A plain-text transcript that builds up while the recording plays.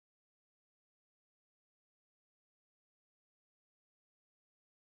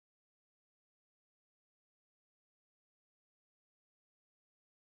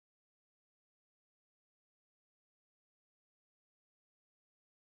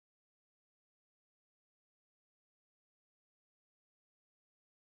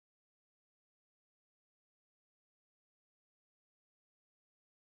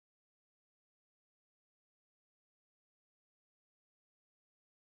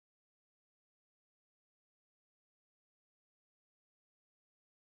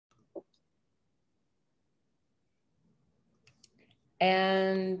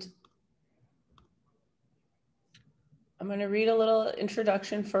And I'm going to read a little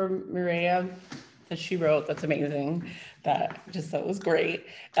introduction for Mireya that she wrote. That's amazing. That was great.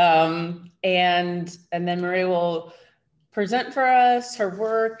 And then Mireya will present for us her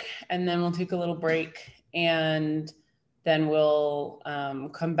work, and then we'll take a little break, and then we'll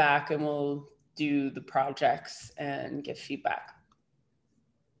come back and we'll do the projects and give feedback.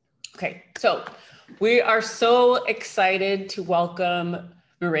 Okay, so we are so excited to welcome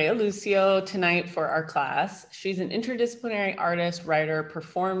Mireya Lucio tonight for our class. She's an interdisciplinary artist, writer,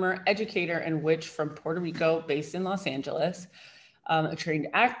 performer, educator, and witch from Puerto Rico, based in Los Angeles, a trained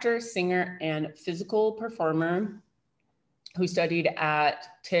actor, singer, and physical performer who studied at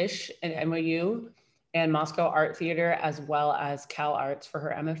Tisch and NYU and Moscow Art Theater, as well as Cal Arts for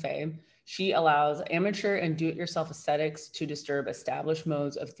her MFA. She allows amateur and do-it-yourself aesthetics to disturb established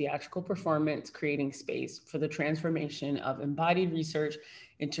modes of theatrical performance, creating space for the transformation of embodied research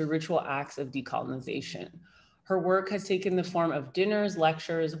into ritual acts of decolonization. Her work has taken the form of dinners,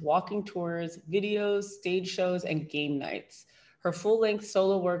 lectures, walking tours, videos, stage shows, and game nights. Her full-length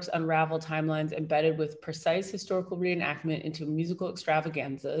solo works unravel timelines embedded with precise historical reenactment into musical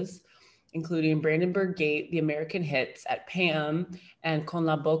extravaganzas, including Brandenburg Gate, The American Hits at PAM, and Con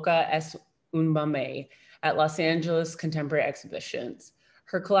la Boca es un Mame at Los Angeles Contemporary Exhibitions.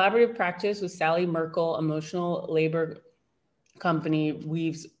 Her collaborative practice with Sally Merkel Emotional Labor Company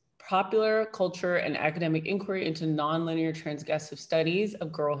weaves popular culture and academic inquiry into nonlinear transgressive studies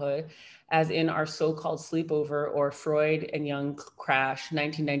of girlhood, as in our so-called sleepover or Freud and Jung crash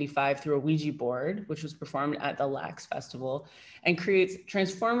 1995 through a Ouija board, which was performed at the Lax Festival, and creates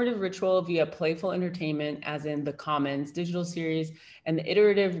transformative ritual via playful entertainment, as in the Commons digital series and the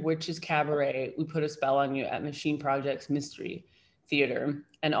iterative Witches Cabaret, We Put a Spell on You at Machine Project's Mystery Theater,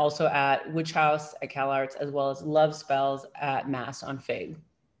 and also at Witch House at Cal Arts, as well as Love Spells at Mass on Fig,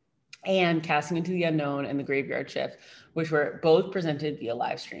 and Casting into the Unknown and The Graveyard Shift, which were both presented via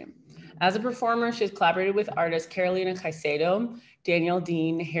live stream. As a performer, she has collaborated with artists Carolina Caicedo, Danielle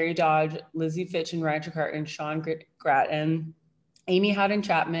Dean, Harry Dodge, Lizzie Fitch and Ryan Carton, Sean Grattan, Amy Howden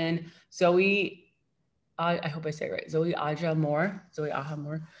Chapman, Zoe, I hope I say it right, Zoe Aja Moore,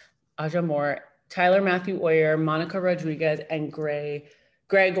 Tyler Matthew Oyer, Monica Rodriguez, and Greg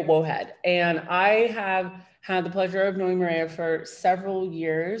Wohead. And I have had the pleasure of knowing Mireya for several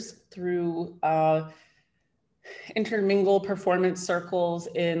years through intermingle performance circles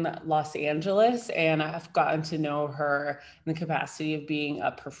in Los Angeles. And I've gotten to know her in the capacity of being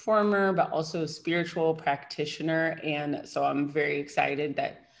a performer, but also a spiritual practitioner. And so I'm very excited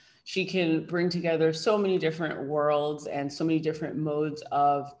that she can bring together so many different worlds and so many different modes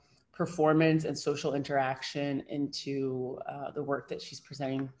of performance and social interaction into the work that she's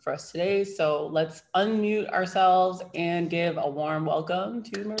presenting for us today. So let's unmute ourselves and give a warm welcome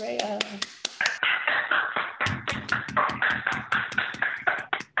to Mireya.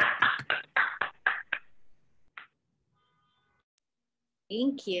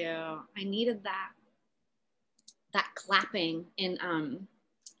 Thank you. I needed that clapping in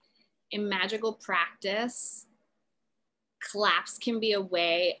magical practice. Claps can be a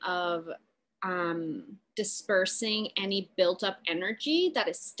way of dispersing any built up energy that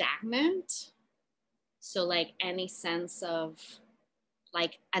is stagnant. So like any sense of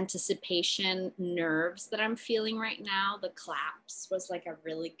like anticipation nerves that I'm feeling right now, the claps was like a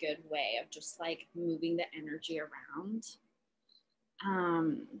really good way of just like moving the energy around.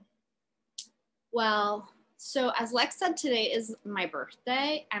 Well, so as Lex said, today is my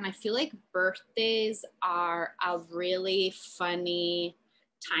birthday, and I feel like birthdays are a really funny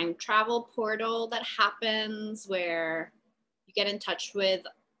time travel portal that happens where you get in touch with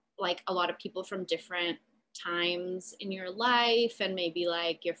like a lot of people from different times in your life, and maybe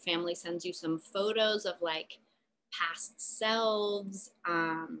like your family sends you some photos of like past selves.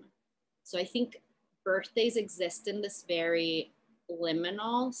 So I think birthdays exist in this very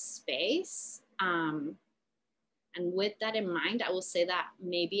liminal space. And with that in mind, I will say that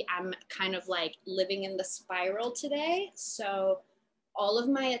maybe I'm kind of like living in the spiral today. So all of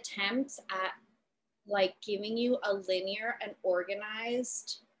my attempts at like giving you a linear and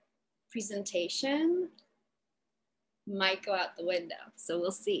organized presentation might go out the window. So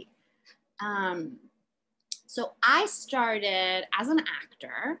we'll see. So I started as an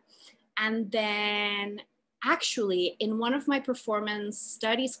actor, and then actually in one of my performance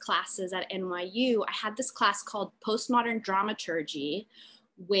studies classes at NYU, I had this class called Postmodern Dramaturgy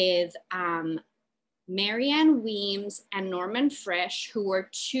with Marianne Weems and Norman Frisch, who were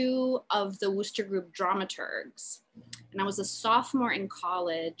two of the Wooster Group dramaturgs. And I was a sophomore in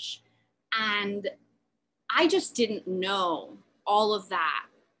college, and I just didn't know all of that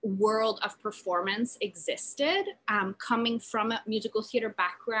world of performance existed, coming from a musical theater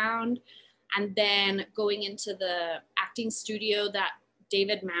background and then going into the acting studio that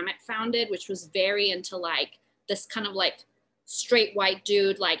David Mamet founded, which was very into like this kind of like straight white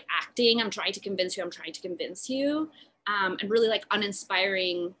dude, like acting, I'm trying to convince you, and really like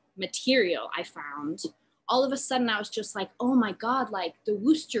uninspiring material I found. All of a sudden I was just like, oh my God, like the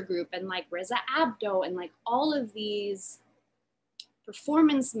Wooster Group and like Reza Abdo and like all of these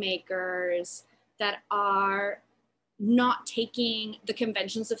performance makers that are not taking the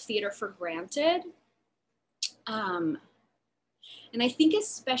conventions of theater for granted. And I think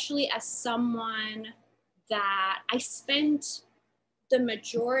especially as someone that I spent the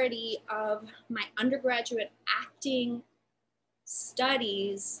majority of my undergraduate acting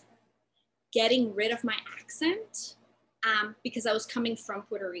studies getting rid of my accent, because I was coming from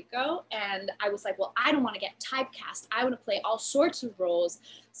Puerto Rico, and I was like, well, I don't want to get typecast. I want to play all sorts of roles.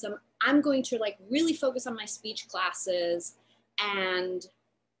 So I'm going to like really focus on my speech classes and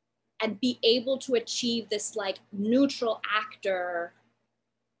be able to achieve this like neutral actor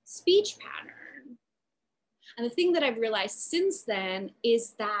speech pattern. And the thing that I've realized since then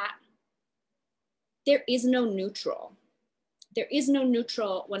is that there is no neutral. There is no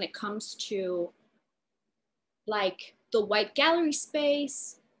neutral when it comes to like the white gallery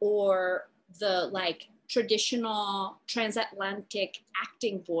space or the like traditional transatlantic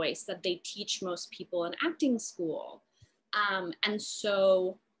acting voice that they teach most people in acting school. And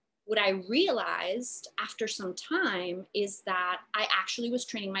so what I realized after some time is that I actually was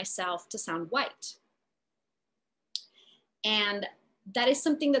training myself to sound white. And that is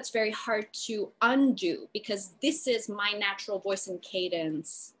something that's very hard to undo because this is my natural voice and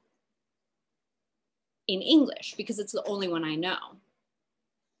cadence in English because it's the only one I know.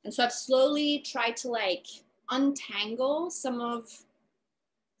 And so I've slowly tried to like untangle some of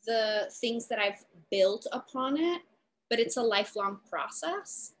the things that I've built upon it, but it's a lifelong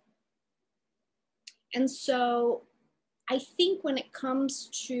process. And so I think when it comes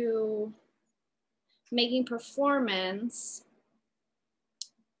to making performance,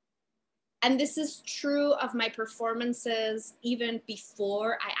 and this is true of my performances even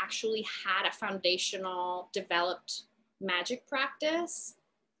before I actually had a foundational developed magic practice,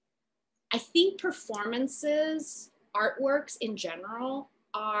 I think performances, artworks in general,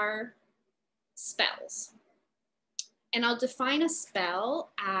 are spells. And I'll define a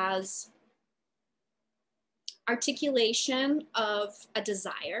spell as articulation of a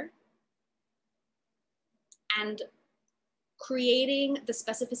desire and creating the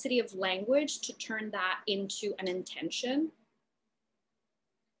specificity of language to turn that into an intention.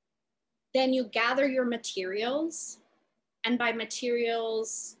 Then you gather your materials, and by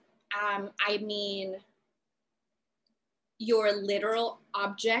materials, I mean your literal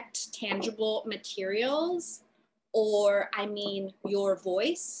object, tangible materials, or I mean your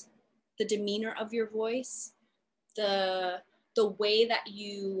voice, the demeanor of your voice, the way that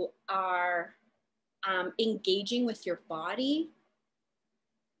you are engaging with your body,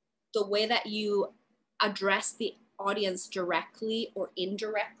 the way that you address the audience directly or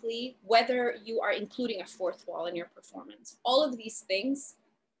indirectly, whether you are including a fourth wall in your performance. All of these things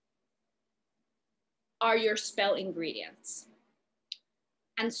are your spell ingredients.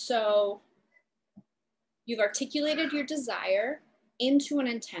 And so you've articulated your desire into an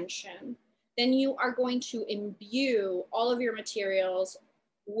intention, then you are going to imbue all of your materials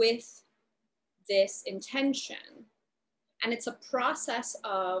with this intention. And it's a process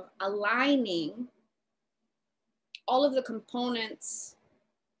of aligning all of the components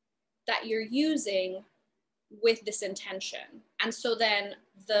that you're using with this intention. And so then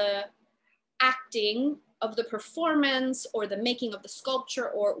the acting of the performance or the making of the sculpture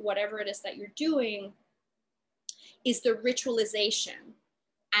or whatever it is that you're doing is the ritualization.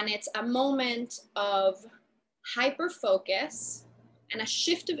 And it's a moment of hyper focus and a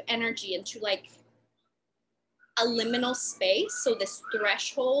shift of energy into like a liminal space. So this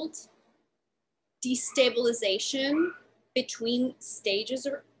threshold destabilization between stages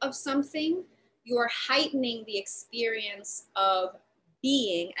of something, you are heightening the experience of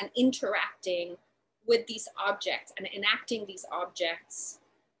being and interacting with these objects and enacting these objects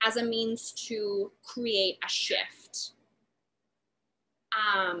as a means to create a shift.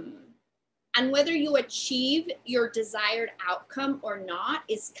 And whether you achieve your desired outcome or not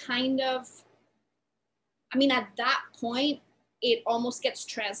is kind of, I mean, at that point, it almost gets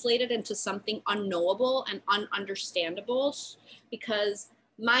translated into something unknowable and ununderstandable, because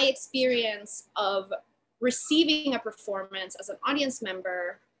my experience of receiving a performance as an audience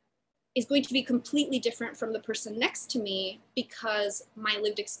member is going to be completely different from the person next to me, because my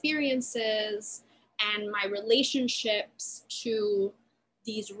lived experiences and my relationships to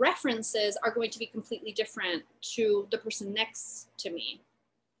these references are going to be completely different to the person next to me.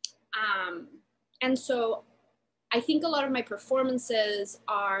 And so I think a lot of my performances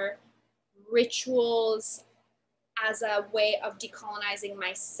are rituals as a way of decolonizing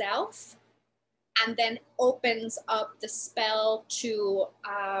myself, and then opens up the spell to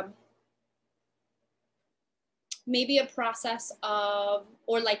maybe a process of,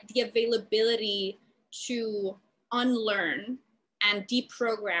 or like the availability to unlearn and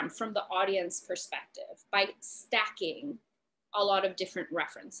deprogram from the audience perspective by stacking a lot of different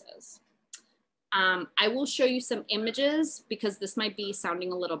references. I will show you some images because this might be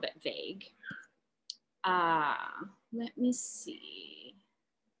sounding a little bit vague. Let me see.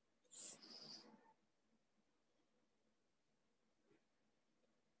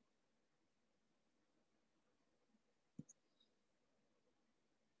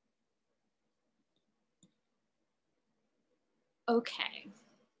 Okay.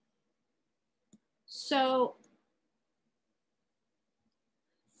 So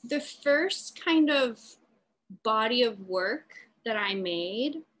the first kind of body of work that I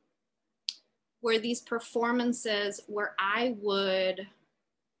made were these performances where I would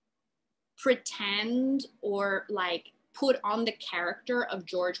pretend or like put on the character of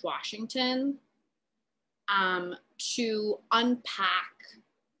George Washington to unpack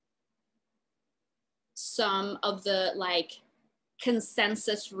some of the like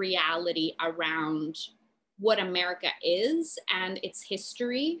consensus reality around what America is and its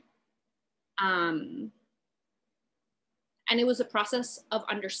history. And it was a process of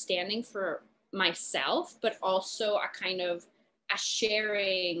understanding for myself, but also a kind of a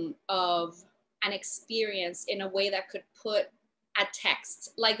sharing of an experience in a way that could put a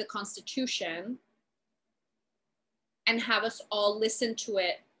text like the Constitution and have us all listen to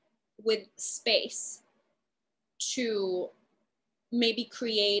it with space to maybe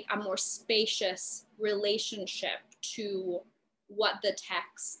create a more spacious relationship to what the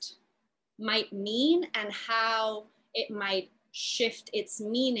text might mean and how it might shift its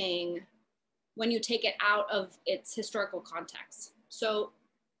meaning when you take it out of its historical context. So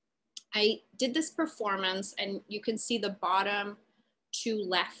I did this performance, and you can see the bottom two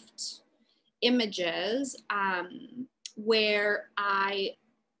left images where I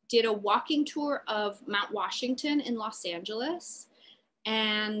did a walking tour of Mount Washington in Los Angeles.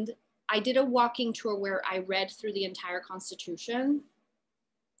 And I did a walking tour where I read through the entire Constitution.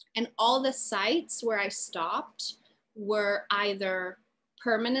 And all the sites where I stopped were either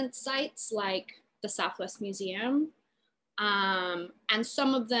permanent sites like the Southwest Museum, and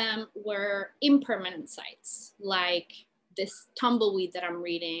some of them were impermanent sites like this tumbleweed that I'm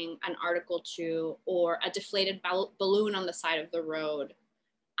reading an article to, or a deflated balloon on the side of the road.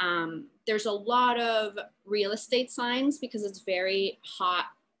 There's a lot of real estate signs because it's very hot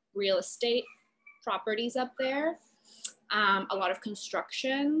real estate properties up there. A lot of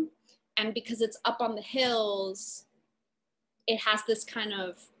construction, and because it's up on the hills, it has this kind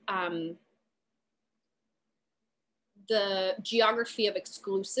of the geography of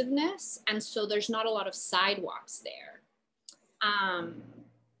exclusiveness, and so there's not a lot of sidewalks there.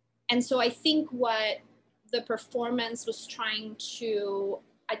 And so I think what the performance was trying to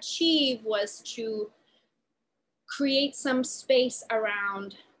achieve was to create some space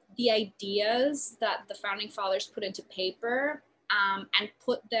around the ideas that the founding fathers put into paper, and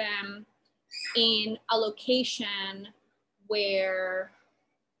put them in a location where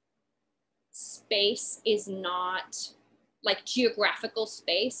space is not, like geographical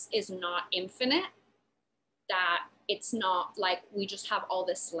space is not infinite, that it's not like we just have all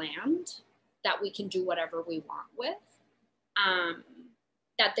this land that we can do whatever we want with,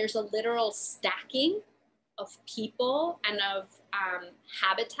 that there's a literal stacking of people and of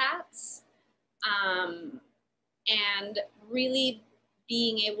habitats, and really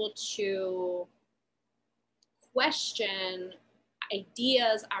being able to question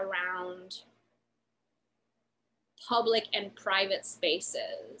ideas around public and private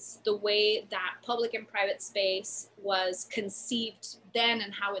spaces, the way that public and private space was conceived then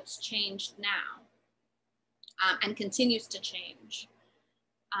and how it's changed now, and continues to change.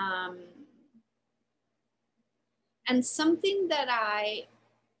 And something that I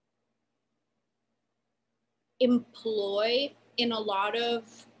employ in a lot of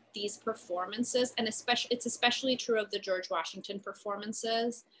these performances, and it's especially true of the George Washington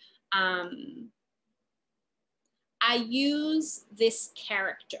performances, I use this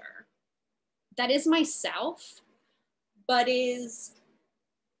character that is myself, but is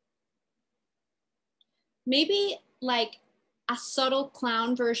maybe like a subtle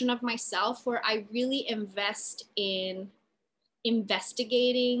clown version of myself where I really invest in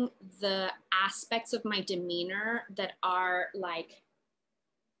investigating the aspects of my demeanor that are like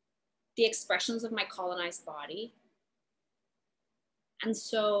the expressions of my colonized body. And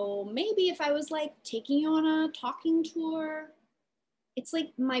so maybe if I was like taking you on a talking tour, it's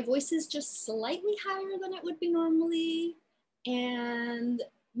like my voice is just slightly higher than it would be normally. And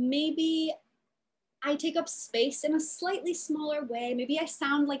maybe I take up space in a slightly smaller way. Maybe I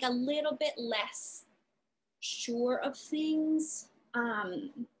sound like a little bit less sure of things.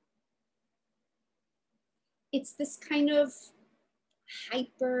 It's this kind of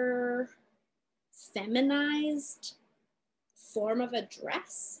hyper feminized form of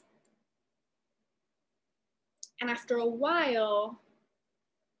address. And after a while,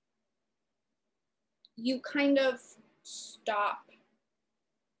 you kind of stop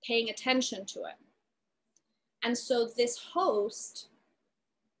paying attention to it. And so this host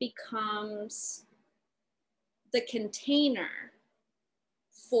becomes the container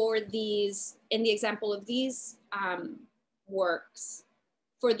for these, in the example of these works,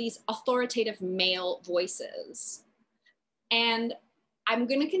 for these authoritative male voices. And I'm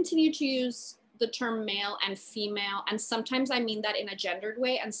going to continue to use the term male and female. And sometimes I mean that in a gendered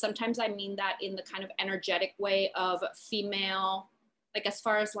way. And sometimes I mean that in the kind of energetic way of female, like as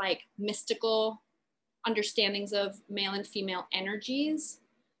far as like mystical understandings of male and female energies,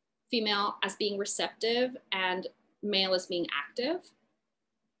 female as being receptive and male as being active.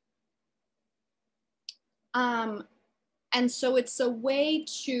 And so it's a way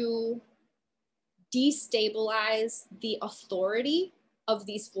to destabilize the authority of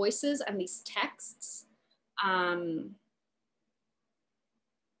these voices and these texts, to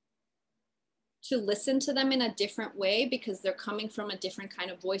listen to them in a different way because they're coming from a different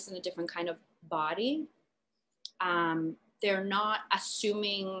kind of voice and a different kind of body. They're not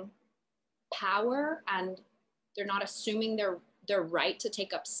assuming power and they're not assuming their right to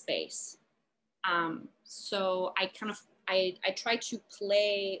take up space. So I try to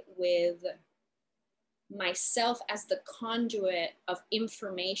play with myself as the conduit of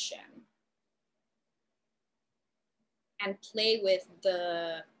information and play with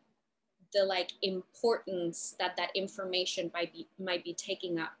the like importance that information might be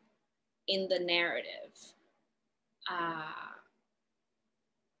taking up in the narrative.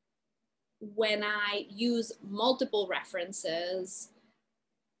 When I use multiple references,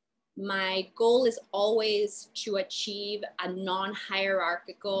 my goal is always to achieve a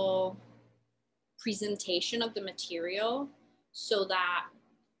non-hierarchical presentation of the material so that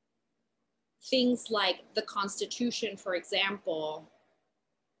things like the Constitution, for example,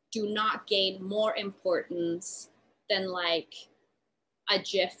 do not gain more importance than like a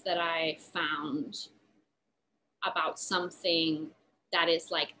GIF that I found about something that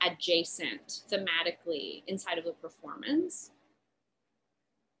is like adjacent thematically inside of the performance.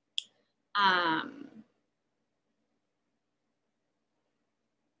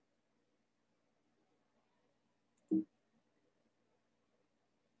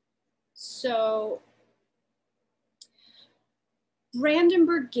 So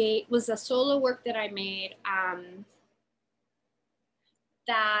Brandenburg Gate was a solo work that I made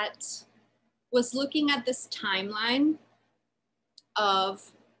that was looking at this timeline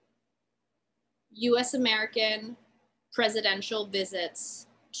of US American presidential visits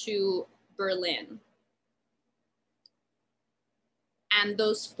to Berlin. And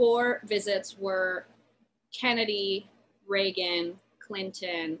those 4 visits were Kennedy, Reagan,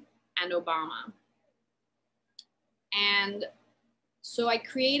 Clinton, and Obama. And so I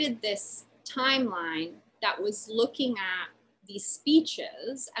created this timeline that was looking at these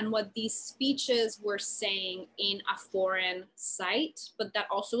speeches and what these speeches were saying in a foreign site, but that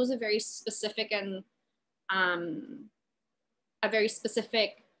also was a very specific and a very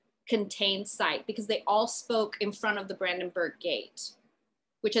specific contained site because they all spoke in front of the Brandenburg Gate,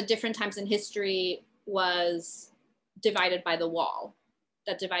 which at different times in history was divided by the wall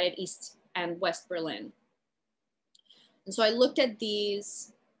that divided East and West Berlin. And so I looked at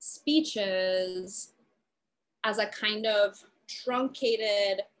these speeches as a kind of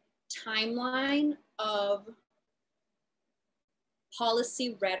truncated timeline of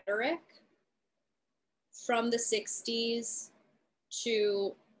policy rhetoric from the 60s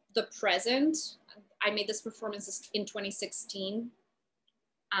to the present. I made this performance in 2016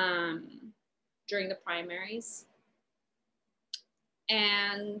 during the primaries.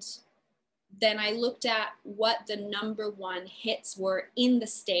 And then I looked at what the #1 hits were in the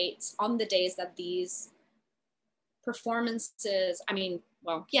States on the days that these performances, I mean,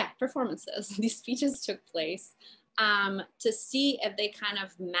 performances. These speeches took place to see if they kind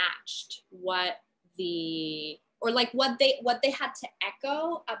of matched what they had to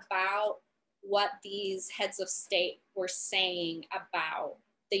echo about what these heads of state were saying about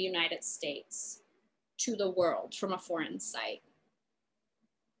the United States to the world from a foreign site.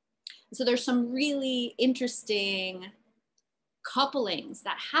 So there's some really interesting couplings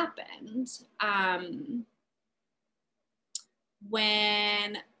that happened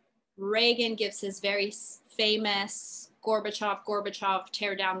when Reagan gives his very famous Gorbachev,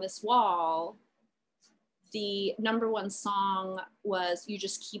 tear down this wall. The #1 song was You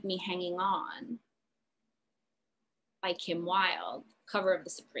Just Keep Me Hanging On by Kim Wilde, cover of the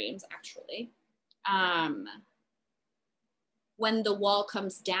Supremes, actually. When the wall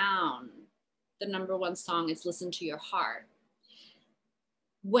comes down, the #1 song is Listen to Your Heart.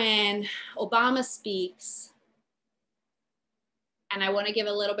 When Obama speaks, and I want to give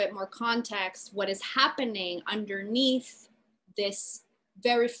a little bit more context, what is happening underneath this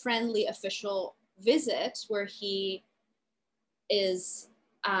very friendly official visit, where he is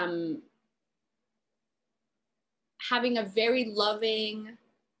having a very loving,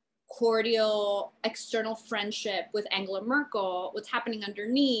 cordial, external friendship with Angela Merkel. What's happening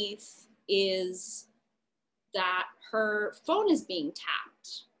underneath is that her phone is being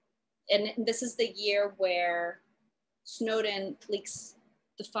tapped. And this is the year where Snowden leaks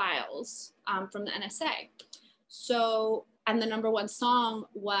the files from the NSA. So, and the #1 song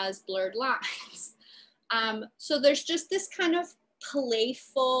was Blurred Lines. So there's just this kind of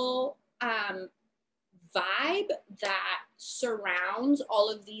playful vibe that surrounds all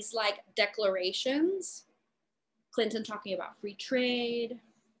of these like declarations. Clinton talking about free trade.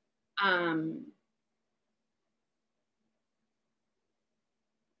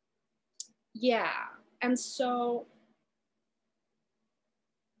 And so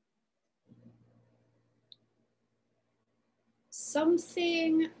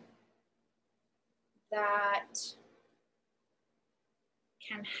something that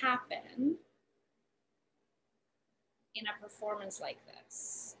can happen in a performance like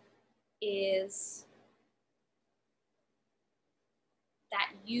this is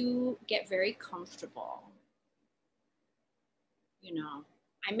that you get very comfortable. You know,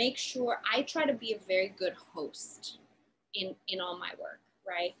 I try to be a very good host in all my work,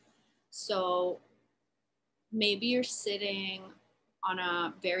 right? So maybe you're sitting on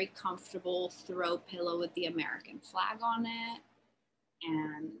a very comfortable throw pillow with the American flag on it,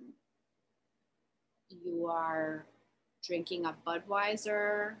 and you are drinking a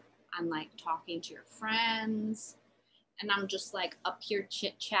Budweiser and like talking to your friends, and I'm just like up here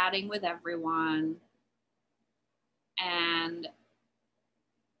chit-chatting with everyone, and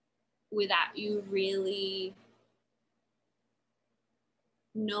without you really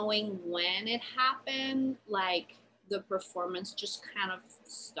knowing when it happened, like the performance just kind of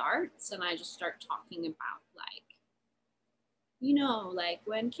starts, and I just start talking about like, you know, like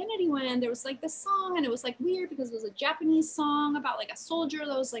when Kennedy went, there was like this song, and it was like weird because it was a Japanese song about like a soldier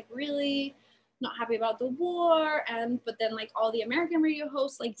that was like really not happy about the war, but then like all the American radio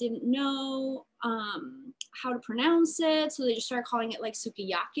hosts like didn't know how to pronounce it, so they just started calling it like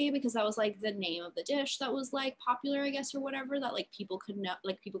sukiyaki because that was like the name of the dish that was like popular, I guess, or whatever, that like people could know,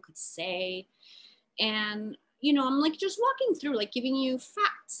 like people could say. And you know, I'm like just walking through, like giving you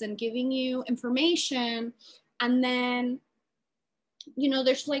facts and giving you information, and then you know,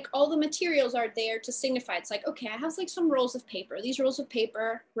 there's like all the materials are there to signify. It's like, okay, I have like some rolls of paper. These rolls of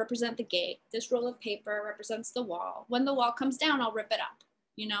paper represent the gate. This roll of paper represents the wall. When the wall comes down, I'll rip it up,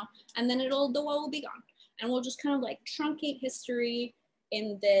 you know, and then the wall will be gone. And we'll just kind of like truncate history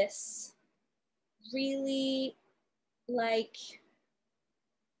in this really like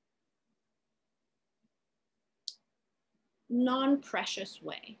non-precious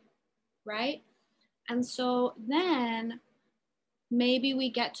way, right? And so then maybe we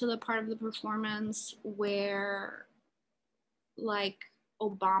get to the part of the performance where like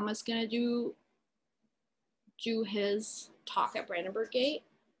Obama's gonna do his talk at Brandenburg Gate,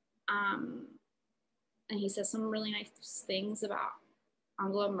 and he says some really nice things about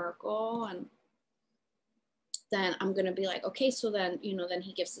Angela Merkel, and then I'm gonna be like, okay, so then, you know, then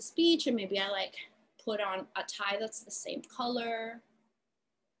he gives the speech, and maybe I like put on a tie that's the same color,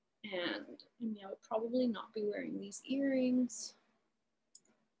 and I mean, I would probably not be wearing these earrings.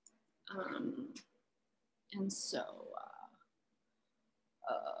 And so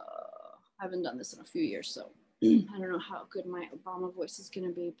I haven't done this in a few years, so I don't know how good my Obama voice is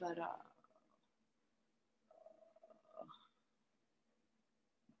gonna be, but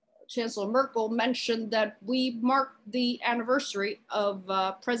Chancellor Merkel mentioned that we mark the anniversary of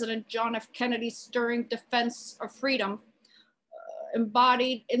President John F. Kennedy's stirring defense of freedom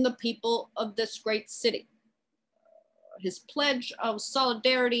embodied in the people of this great city. His pledge of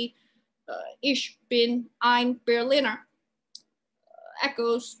solidarity, Ich bin ein Berliner,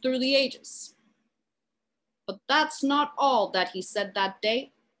 echoes through the ages. But that's not all that he said that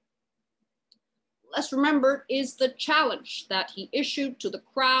day. Less remembered is the challenge that he issued to the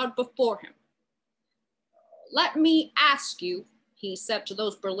crowd before him. Let me ask you, he said to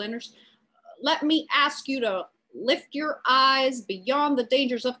those Berliners, let me ask you to lift your eyes beyond the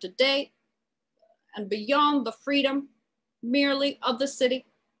dangers of today and beyond the freedom merely of the city.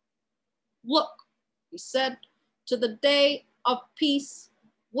 Look, he said, to the day of peace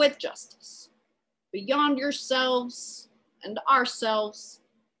with justice, beyond yourselves and ourselves,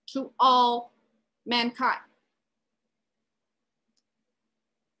 to all mankind.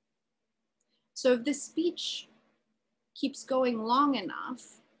 So if this speech keeps going long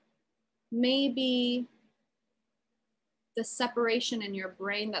enough, maybe the separation in your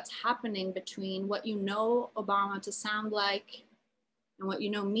brain that's happening between what you know Obama to sound like and what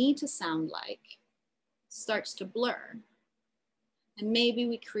you know me to sound like starts to blur. And maybe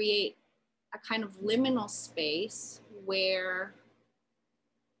we create a kind of liminal space where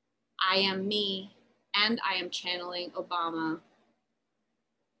I am me and I am channeling Obama,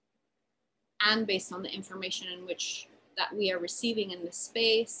 and based on the information in which that we are receiving in this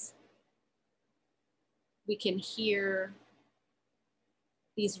space, we can hear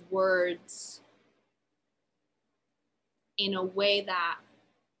these words in a way that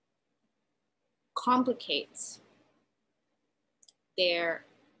complicates their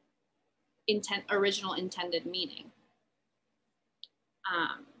original intended meaning.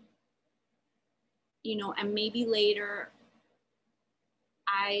 You know, and maybe later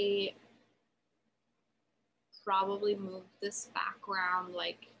I probably move this background,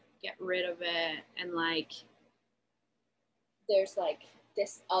 like get rid of it, and like there's like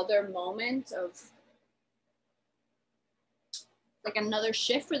this other moment of like another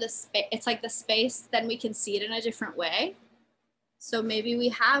shift for the space. It's like the space, then we can see it in a different way. So maybe we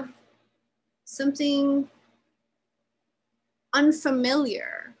have something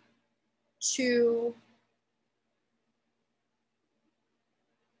unfamiliar to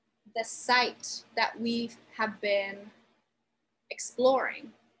the site that we have been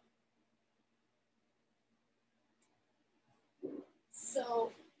exploring.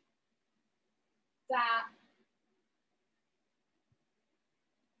 So that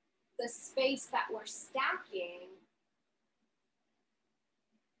the space that we're stacking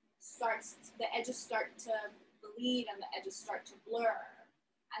starts, the edges start to bleed and the edges start to blur.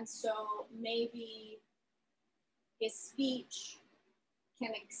 And so maybe his speech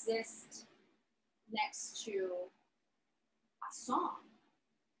can exist next to a song,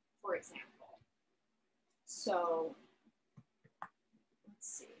 for example. So let's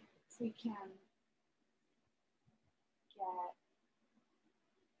see if we can get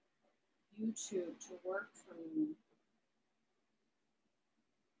YouTube to work for me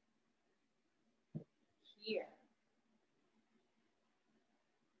here.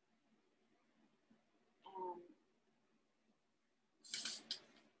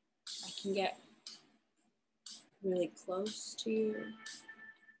 I can get really close to you.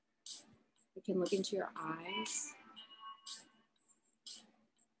 I can look into your eyes.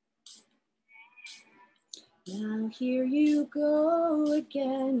 Now here you go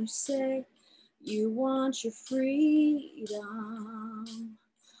again, you say you want your freedom.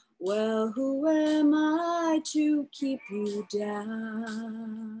 Well, who am I to keep you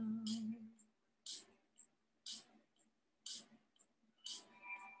down?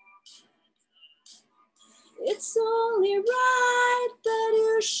 It's only right that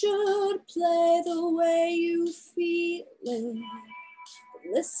you should play the way you feel it.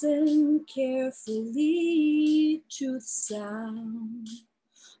 Listen carefully to the sound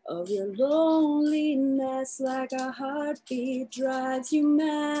of your loneliness, like a heartbeat drives you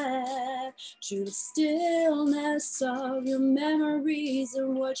mad, to the stillness of your memories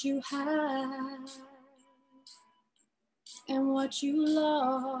and what you had and what you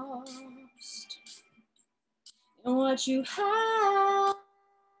lost and what you had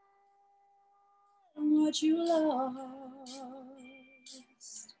and what you lost.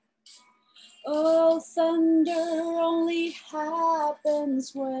 Oh, thunder only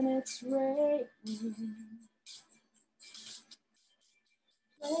happens when it's raining.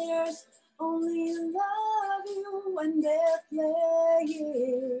 Players only love you when they're playing.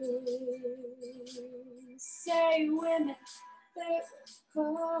 Say women They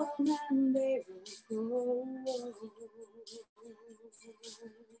will come and they will go.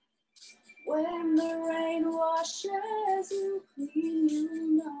 When the rain washes you clean,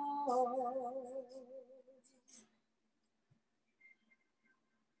 you know.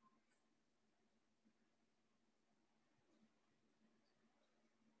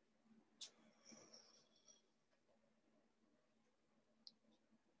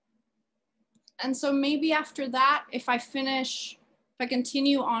 And so maybe after that, if I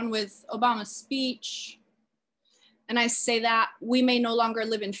continue on with Obama's speech, and I say that we may no longer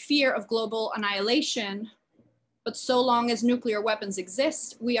live in fear of global annihilation, but so long as nuclear weapons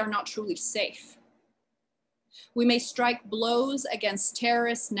exist, we are not truly safe. We may strike blows against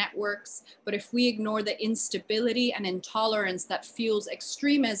terrorist networks, but if we ignore the instability and intolerance that fuels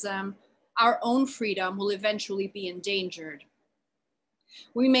extremism, our own freedom will eventually be endangered.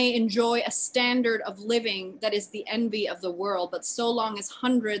 We may enjoy a standard of living that is the envy of the world, but so long as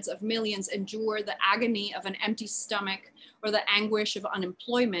hundreds of millions endure the agony of an empty stomach or the anguish of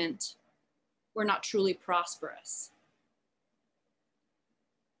unemployment, we're not truly prosperous.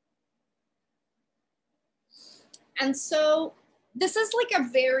 And so this is like a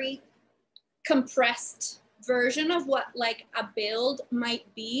very compressed version of what like a build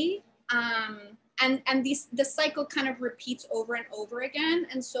might be. And the cycle kind of repeats over and over again.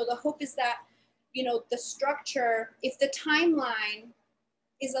 And so the hope is that, you know, the structure, if the timeline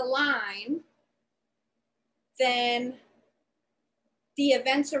is a line, then the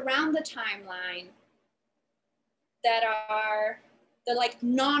events around the timeline that are the like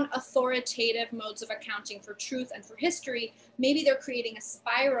non-authoritative modes of accounting for truth and for history, maybe they're creating a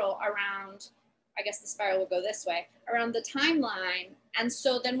spiral around, I guess the spiral will go this way, around the timeline. And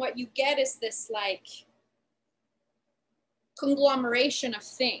so then what you get is this like conglomeration of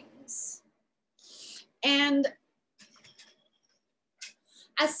things. And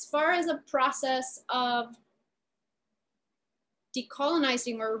as far as a process of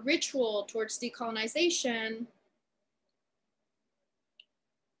decolonizing or ritual towards decolonization,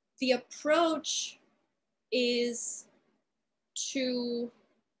 the approach is to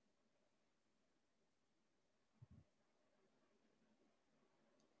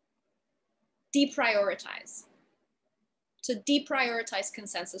deprioritize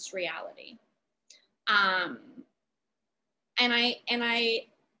consensus reality. And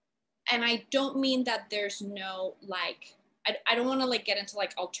I don't mean that there's no like, I don't want to like get into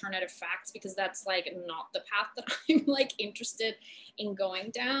like alternative facts, because that's like not the path that I'm like interested in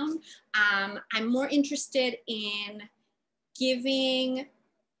going down. I'm more interested in giving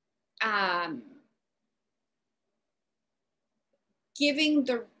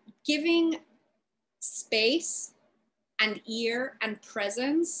space and ear and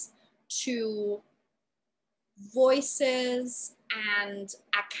presence to voices and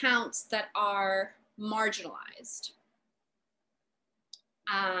accounts that are marginalized.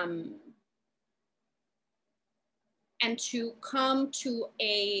 And to come to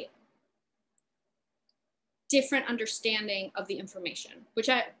a different understanding of the information, which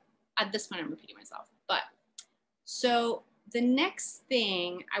at this point I'm repeating myself. But so the next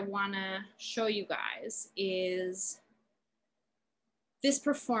thing I wanna show you guys is this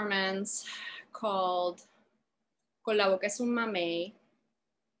performance called Con la boca es un mamey,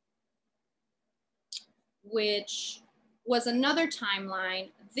 which was another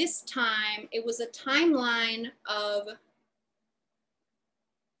timeline. This time it was a timeline of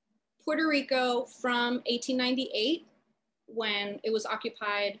Puerto Rico from 1898, when it was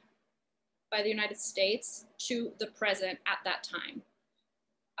occupied by the United States, to the present at that time,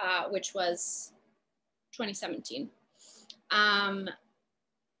 which was 2017.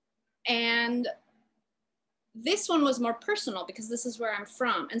 And this one was more personal because this is where I'm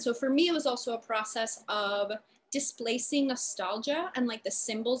from. And so for me, it was also a process of displacing nostalgia and like the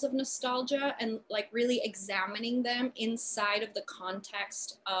symbols of nostalgia, and like really examining them inside of the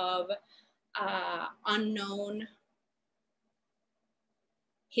context of unknown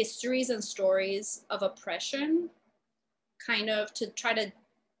histories and stories of oppression, kind of to try to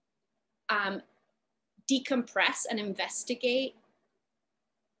decompress and investigate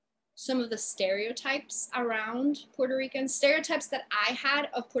some of the stereotypes around Puerto Ricans, stereotypes that I had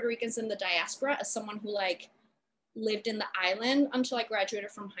of Puerto Ricans in the diaspora as someone who like lived in the island until I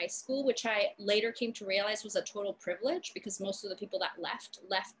graduated from high school, which I later came to realize was a total privilege, because most of the people that left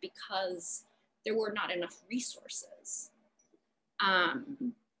because there were not enough resources.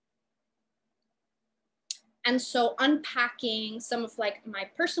 And so unpacking some of like my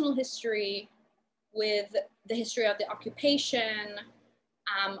personal history with the history of the occupation,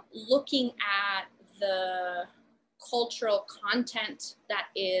 looking at the cultural content that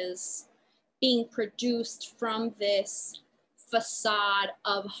is being produced from this facade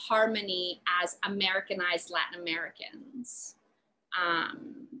of harmony as Americanized Latin Americans.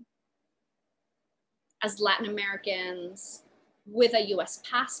 As Latin Americans with a US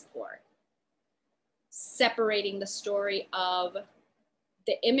passport, separating the story of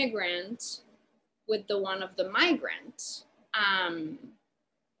the immigrant with the one of the migrant,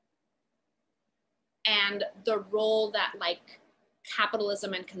 and the role that like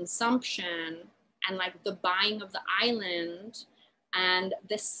capitalism and consumption and like the buying of the island and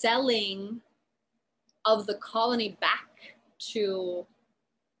the selling of the colony back to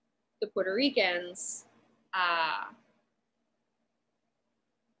the Puerto Ricans,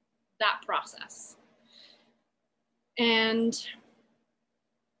 that process. And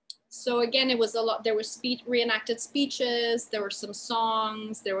so again, it was a lot, there was reenacted speeches, there were some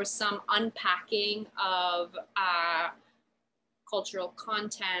songs, there was some unpacking of cultural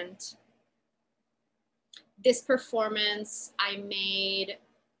content. This performance I made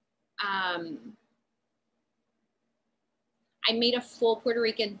a full Puerto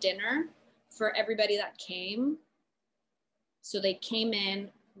Rican dinner for everybody that came. So they came in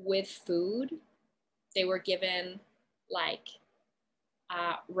with food. They were given like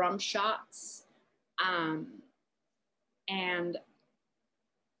rum shots. And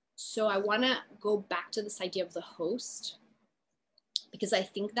so I want to go back to this idea of the host, because I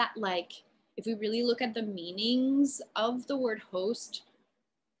think that like, if we really look at the meanings of the word host,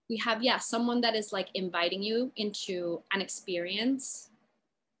 we have, yeah, someone that is like inviting you into an experience,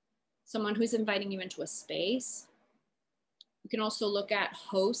 someone who's inviting you into a space. You can also look at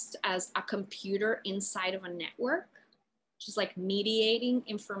host as a computer inside of a network, which is like mediating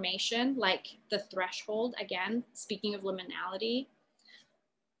information, like the threshold, again, speaking of liminality.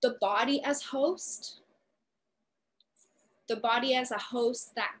 The body as host,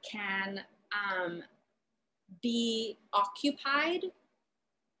 that can be occupied,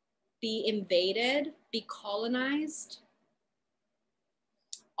 be invaded, be colonized.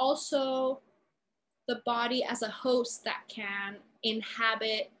 Also, the body as a host that can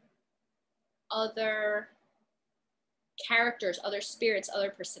inhabit other characters, other spirits,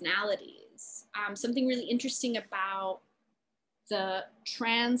 other personalities. Something really interesting about the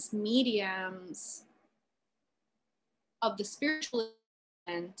trans mediums of the spiritual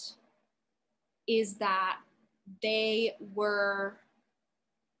event is that they were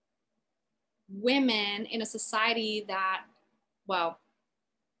women in a society that, well,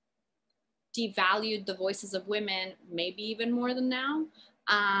 devalued the voices of women, maybe even more than now.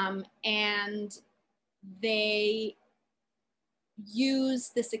 And they use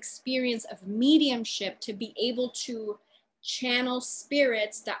this experience of mediumship to be able to channel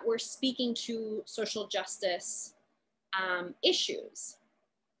spirits that were speaking to social justice issues.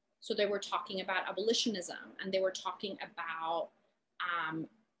 So they were talking about abolitionism, and they were talking about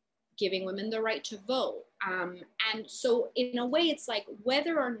giving women the right to vote. And so in a way, it's like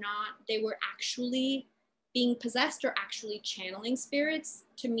whether or not they were actually being possessed or actually channeling spirits,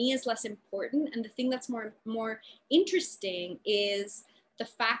 to me is less important. And the thing that's more interesting is the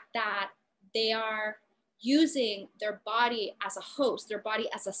fact that they are using their body as a host, their body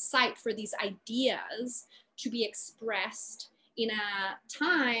as a site for these ideas to be expressed in a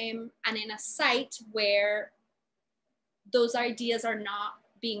time and in a site where those ideas are not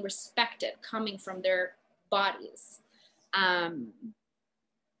being respected coming from their bodies.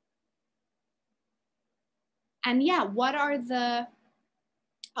 And yeah, what are the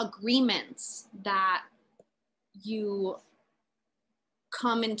agreements that you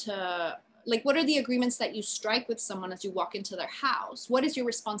come into, like, what are the agreements that you strike with someone as you walk into their house? What is your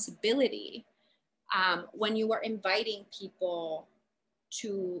responsibility when you are inviting people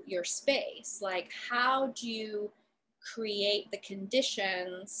to your space? Like, how do you create the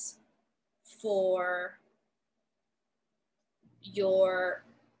conditions for your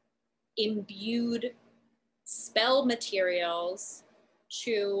imbued spell materials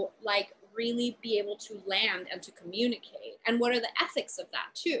to like really be able to land and to communicate? And what are the ethics of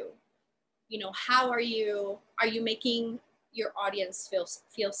that too? You know, how are you making your audience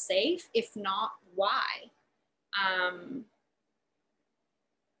feel safe? If not, why?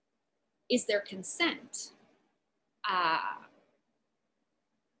 Is there consent?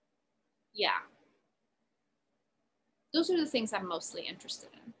 Yeah. Those are the things I'm mostly interested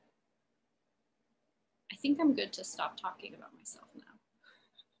in. I think I'm good to stop talking about myself now.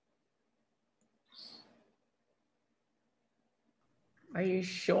 Are you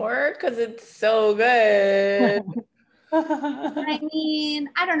sure? Because it's so good. I mean,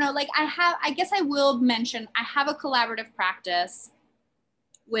 I don't know. Like I guess I will mention, I have a collaborative practice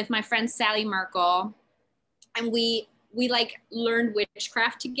with my friend Sally Merkel, and we like learned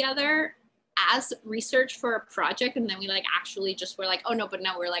witchcraft together as research for a project, and then we like actually just were like, oh no, but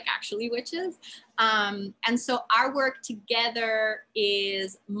now we're like actually witches. And so our work together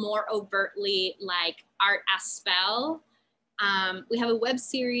is more overtly like art as spell. We have a web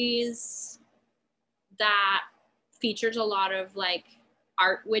series that features a lot of like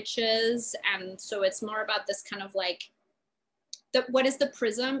art witches, and so it's more about this kind of like what is the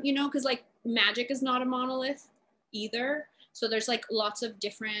prism, you know, because like magic is not a monolith either, so there's like lots of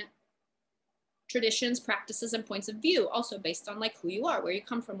different traditions, practices, and points of view, also based on like who you are, where you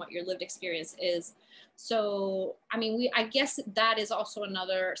come from, what your lived experience is. So I mean, I guess that is also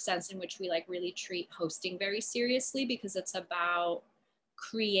another sense in which we like really treat hosting very seriously, because it's about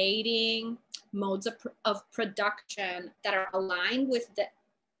creating modes of production that are aligned with the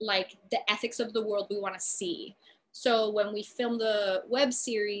ethics of the world we want to see. So when we film the web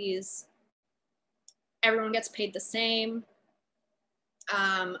series, everyone gets paid the same.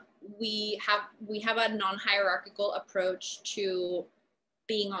 We have a non-hierarchical approach to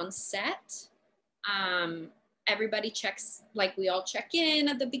being on set. Everybody checks, like we all check in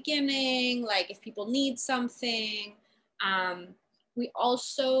at the beginning, like if people need something. We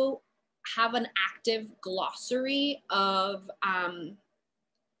also have an active glossary of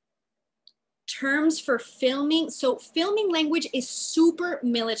terms for filming. So filming language is super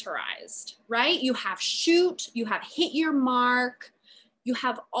militarized, right? You have shoot, you have hit your mark, you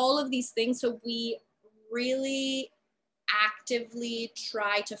have all of these things. So we really actively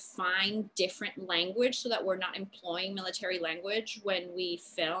try to find different language so that we're not employing military language when we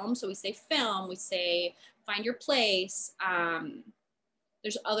film. So we say film, we say find your place.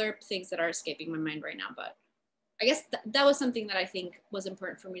 There's other things that are escaping my mind right now, but I guess that was something that I think was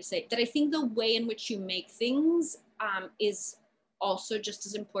important for me to say, that I think the way in which you make things is also just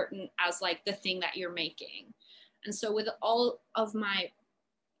as important as like the thing that you're making. And so with all of my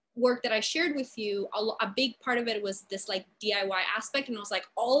work that I shared with you, a big part of it was this like DIY aspect. And it was like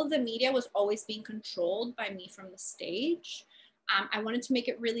all of the media was always being controlled by me from the stage. I wanted to make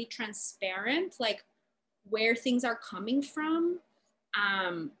it really transparent, like where things are coming from.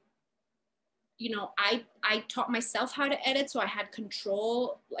 You know, I taught myself how to edit, so I had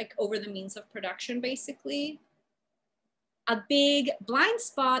control like over the means of production, basically. A big blind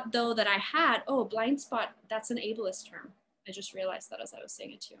spot though that I had, blind spot, that's an ableist term. I just realized that as I was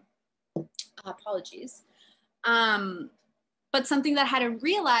saying it too. Apologies. But something that I had to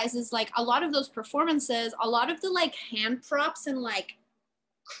realize is like a lot of those performances, a lot of the like hand props and like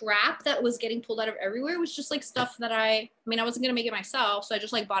crap that was getting pulled out of everywhere was just like stuff that I wasn't gonna make it myself, so I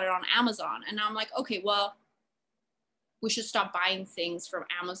just like bought it on Amazon. And now I'm like, okay, well, we should stop buying things from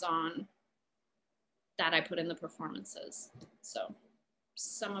Amazon that I put in the performances. So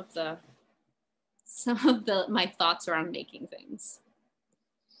some of my thoughts around making things.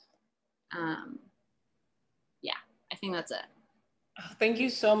 Yeah, I think that's it. Thank you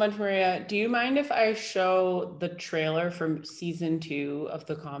so much, Mireya. Do you mind if I show the trailer from season 2 of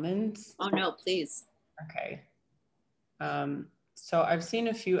The Commons? Oh no, please. Okay. So I've seen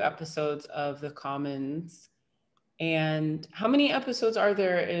a few episodes of The Commons. And how many episodes are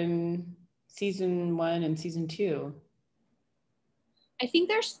there in season 1 and season 2? I think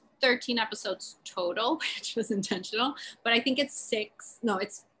there's 13 episodes total, which was intentional, but I think it's 6. No,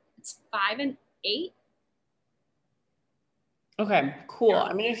 it's 5 and 8. Okay, cool.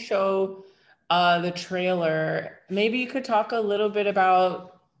 I'm going to show the trailer. Maybe you could talk a little bit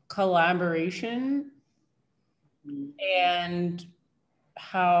about collaboration and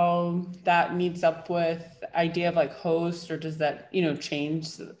how that meets up with the idea of like host, or does that, you know,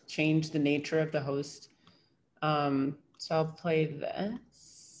 change the nature of the host? So I'll play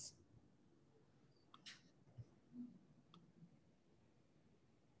this.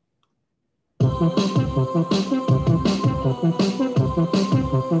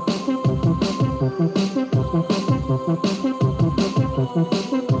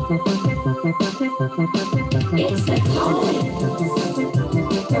 It's the Commons,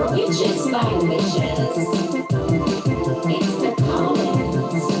 for witches by witches. It's the Commons.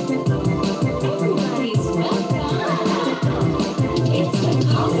 Everybody's welcome. It's the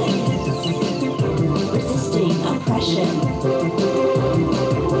Commons, resisting oppression.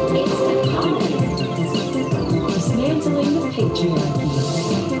 It's the Commons, dismantling the patriarchy.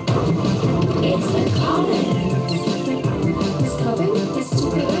 It's the Commons. This coven is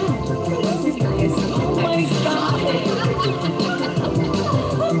super bad. Oh my God.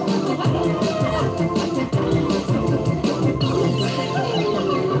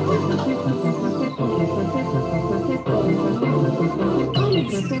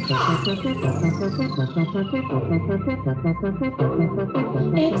 It's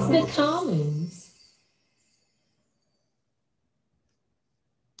the Commons.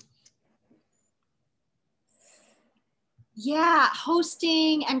 Yeah,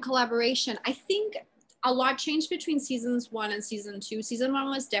 hosting and collaboration. I think a lot changed between seasons 1 and season 2. Season 1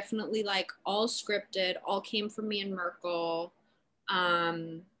 was definitely like all scripted, all came from me and Merkel.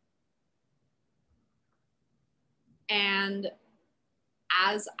 And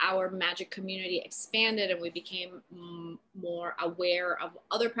as our magic community expanded and we became more aware of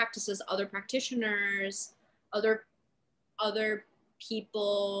other practices, other practitioners, other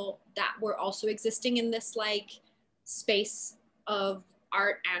people that were also existing in this like space of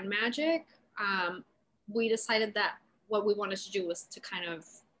art and magic, we decided that what we wanted to do was to kind of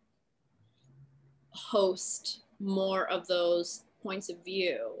host more of those points of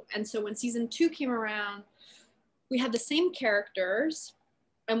view. And so when season 2 came around, we had the same characters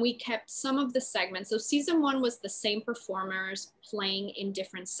and we kept some of the segments. So season 1 was the same performers playing in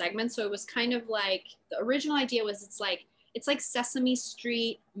different segments. So it was kind of like, the original idea was it's like Sesame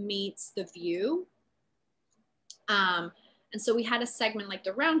Street meets The View. And so we had a segment like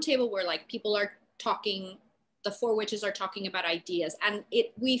the round table where like people are talking, the 4 witches are talking about ideas. And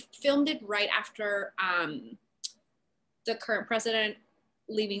we filmed it right after the current president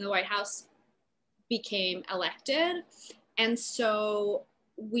leaving the White House became elected. And so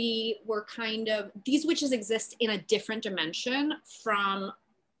we were kind of, these witches exist in a different dimension from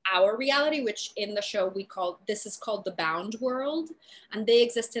our reality, which in the show this is called the bound world. And they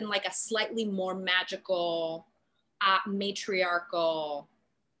exist in like a slightly more magical, matriarchal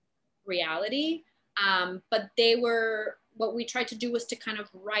reality. But what we tried to do was to kind of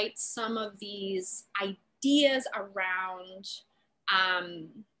write some of these ideas around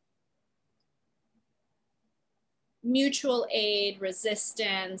mutual aid,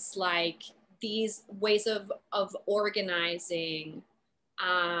 resistance, like these ways of organizing,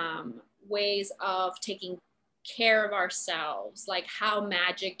 ways of taking care of ourselves, like how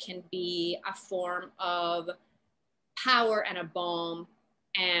magic can be a form of power and a balm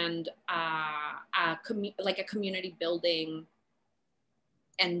and like a community building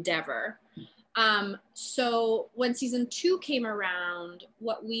endeavor. So when season 2 came around,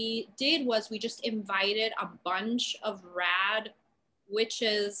 what we did was we just invited a bunch of rad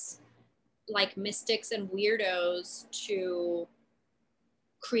witches, like mystics and weirdos, to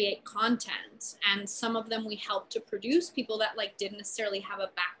create content. And some of them we helped to produce, people that like didn't necessarily have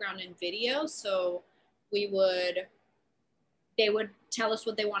a background in video. So they would tell us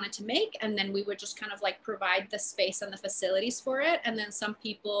what they wanted to make, and then we would just kind of like provide the space and the facilities for it. And then some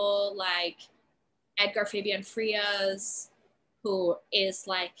people like Edgar Fabian Frias, who is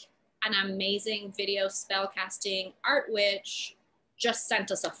like an amazing video spellcasting art witch, just sent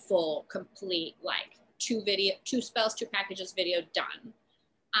us a full, complete, like 2 spells, 2 packages video done.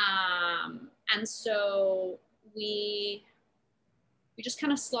 And so we just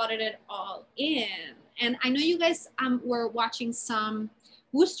kind of slotted it all in. And I know you guys were watching some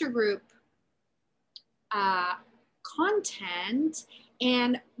Wooster Group content.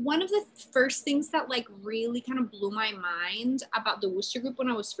 And one of the first things that like really kind of blew my mind about the Wooster Group when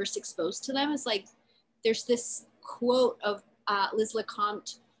I was first exposed to them is like, there's this quote of Liz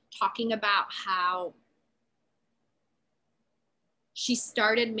LeCompte talking about how she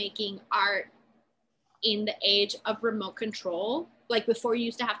started making art in the age of remote control. Like before, you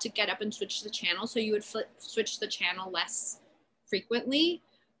used to have to get up and switch the channel, so you would switch the channel less frequently.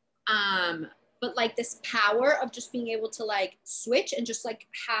 But like this power of just being able to like switch and just like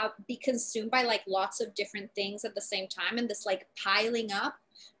be consumed by like lots of different things at the same time, and this like piling up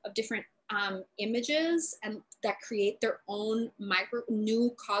of different images and that create their own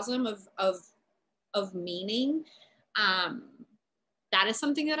new cosm of meaning. That is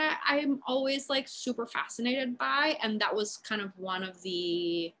something that I'm always like super fascinated by. And that was kind of one of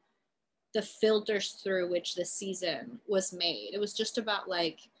the filters through which this season was made. It was just about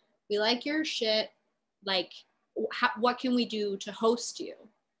like, we like your shit, like what can we do to host you?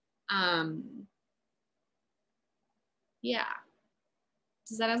 Yeah.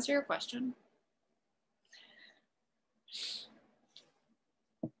 Does that answer your question?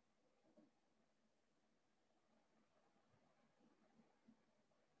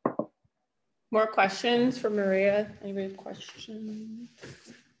 More questions for Mireya? Anybody have questions?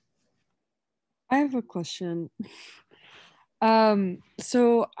 I have a question.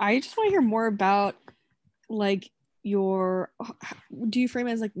 So I just want to hear more about like do you frame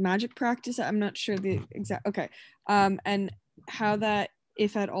it as like magic practice? I'm not sure the exact, okay. And how that,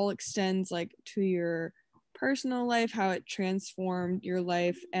 if at all, extends like to your personal life, how it transformed your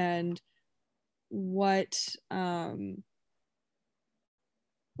life, and what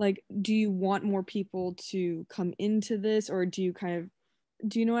like, do you want more people to come into this, or do you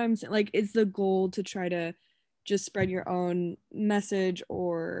know what I'm saying? Like, is the goal to try to just spread your own message,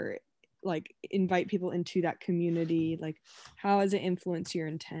 or like invite people into that community? Like, how has it influenced your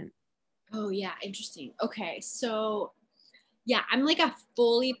intent? Oh yeah, interesting. Okay, so yeah, I'm like a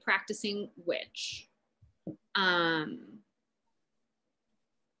fully practicing witch.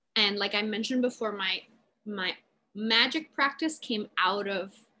 And like I mentioned before, my magic practice came out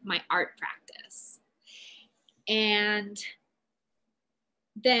of my art practice. And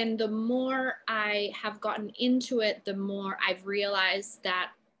then the more I have gotten into it, the more I've realized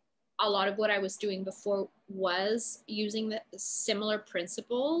that a lot of what I was doing before was using the similar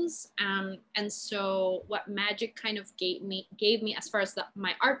principles. And so what magic kind of gave me as far as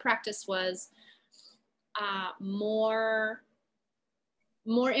my art practice was more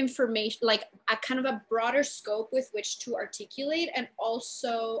information, like a kind of a broader scope with which to articulate, and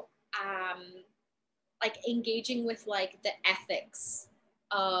also like engaging with like the ethics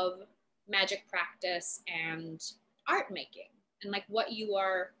of magic practice and art making, and like what you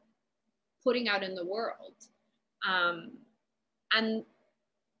are putting out in the world. And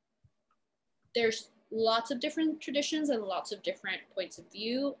there's lots of different traditions and lots of different points of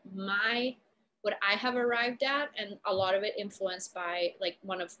view. What I have arrived at, and a lot of it influenced by like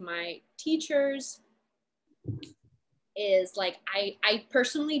one of my teachers, is like I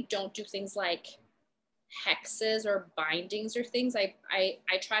personally don't do things like hexes or bindings or things. I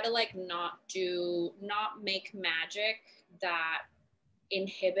try to like not make magic that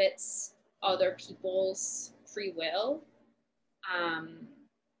inhibits other people's free will.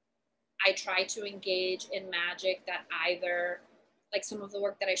 I try to engage in magic that either, like some of the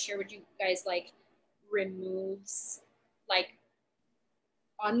work that I share with you guys, like removes like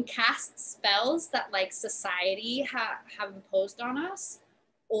uncast spells that like society have imposed on us,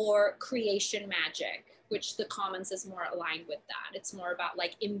 or creation magic, which the commons is more aligned with that. It's more about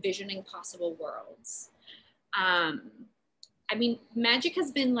like envisioning possible worlds. I mean, magic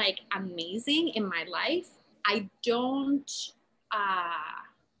has been like amazing in my life. I don't,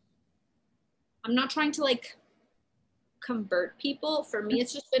 I'm not trying to like convert people. For me,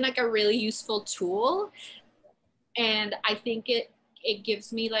 it's just been like a really useful tool. And I think it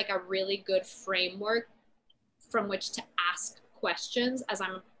gives me like a really good framework from which to ask questions as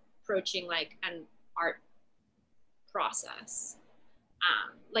I'm approaching like an art process.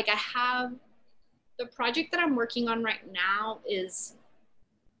 Like I have the project that I'm working on right now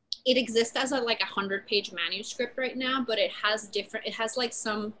it exists as a like 100-page manuscript right now, but it has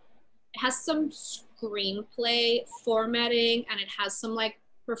some screenplay formatting, and it has some like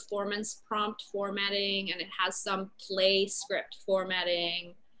performance prompt formatting, and it has some play script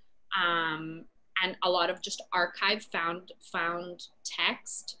formatting, and a lot of just archive found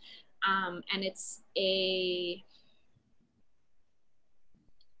text. And it's a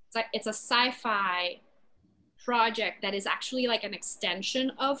sci-fi project that is actually like an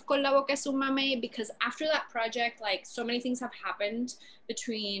extension of Con la Boca Su Mame, because after that project, like so many things have happened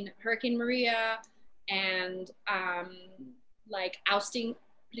between Hurricane Maria and like ousting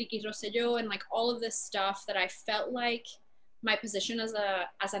Ricky Rosselló and like all of this stuff, that I felt like my position as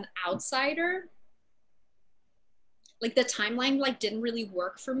an outsider, like the timeline like didn't really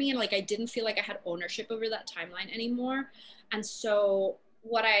work for me, and like I didn't feel like I had ownership over that timeline anymore. And so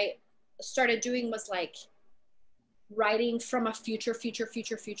what I started doing was like writing from a future.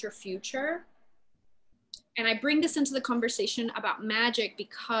 And I bring this into the conversation about magic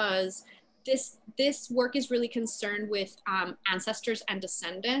because this work is really concerned with ancestors and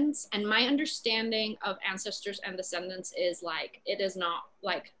descendants. And my understanding of ancestors and descendants is like, it is not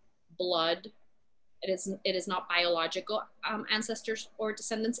like blood. It is not biological ancestors or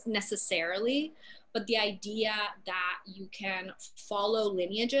descendants necessarily, but the idea that you can follow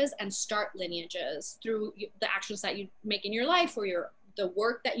lineages and start lineages through the actions that you make in your life, or the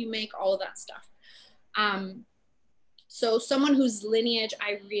work that you make, all of that stuff. So someone whose lineage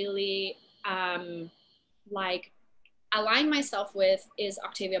I really like align myself with is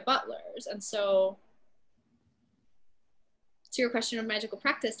Octavia Butler's. And so to your question of magical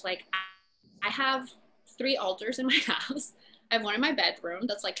practice, like I have 3 altars in my house. I have one in my bedroom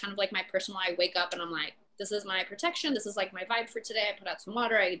that's like kind of like my personal, I wake up and I'm like, this is my protection. This is like my vibe for today. I put out some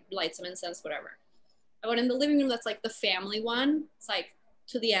water, I light some incense, whatever. I went in the living room, that's like the family one. It's like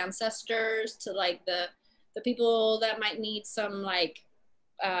to the ancestors, to like the people that might need some like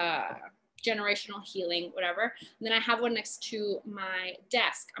generational healing, whatever. And then I have one next to my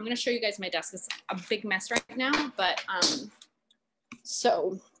desk. I'm going to show you guys my desk. It's a big mess right now, but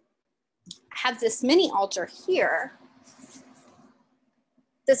so I have this mini altar here.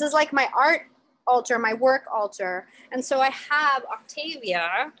 This is like my art altar, my work altar. And so I have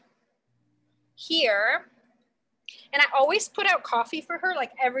Octavia here, and I always put out coffee for her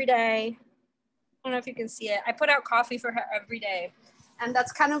like every day. I don't know if you can see it. I put out coffee for her every day. And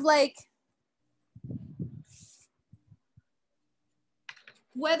that's kind of like,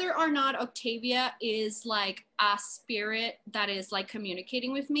 whether or not Octavia is like a spirit that is like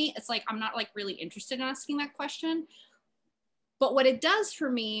communicating with me, it's like, I'm not like really interested in asking that question. But what it does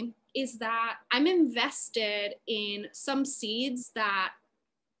for me is that I'm invested in some seeds that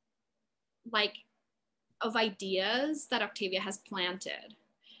like of ideas that Octavia has planted.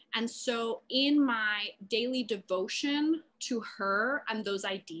 And so in my daily devotion to her and those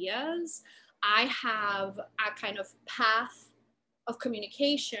ideas, I have a kind of path of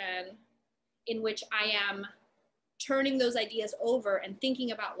communication in which I am turning those ideas over and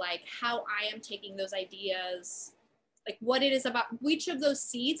thinking about like how I am taking those ideas, like what it is about, which of those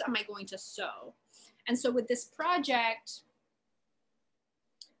seeds am I going to sow? And so with this project,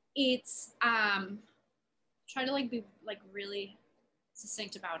 it's try to like be like really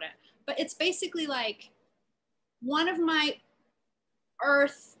succinct about it, but it's basically like one of my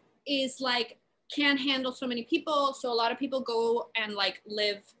earth is like can't handle so many people, so a lot of people go and like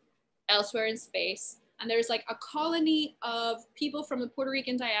live elsewhere in space, and there's like a colony of people from the Puerto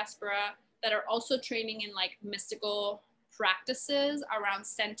Rican diaspora that are also training in like mystical practices around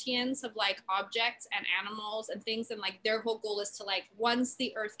sentience of like objects and animals and things, and like their whole goal is to like once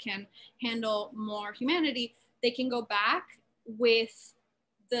the earth can handle more humanity, they can go back with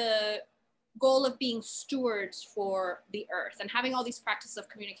the goal of being stewards for the earth and having all these practices of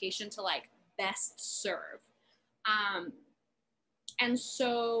communication to like best serve. And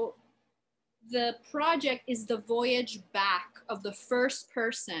so the project is the voyage back of the first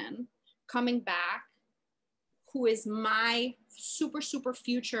person coming back, who is my super, super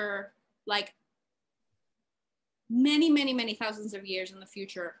future, like many, many, many thousands of years in the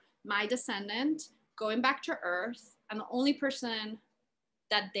future, my descendant going back to Earth. And the only person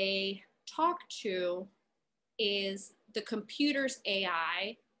that they talk to is the computer's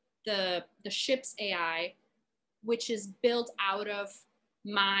AI, the ship's AI, which is built out of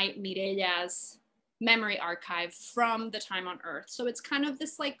my Mireya's memory archive from the time on Earth. So it's kind of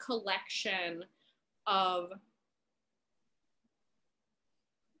this like collection of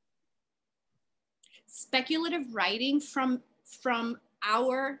speculative writing from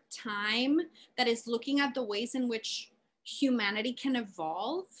our time that is looking at the ways in which humanity can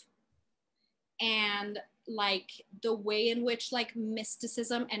evolve, and like the way in which like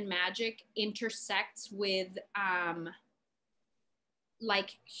mysticism and magic intersects with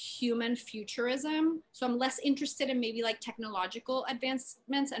like human futurism. So I'm less interested in maybe like technological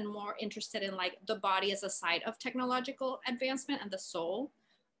advancements and more interested in like the body as a side of technological advancement and the soul.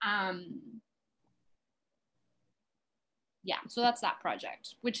 Yeah, so that's that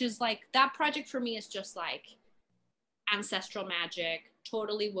project, which is like, that project for me is just like ancestral magic,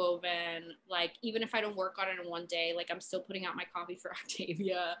 totally woven. Like, even if I don't work on it in one day, like I'm still putting out my copy for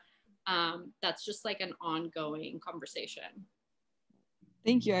Octavia. That's just like an ongoing conversation.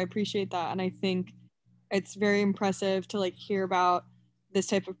 Thank you. I appreciate that. And I think it's very impressive to like hear about this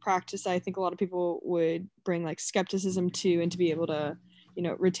type of practice. I think a lot of people would bring like skepticism to, and to be able to, you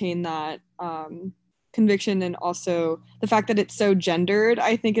know, retain that conviction. And also the fact that it's so gendered,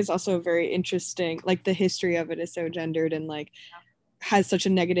 I think is also very interesting. Like the history of it is so gendered and like has such a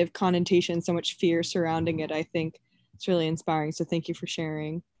negative connotation, so much fear surrounding it. I think it's really inspiring. So thank you for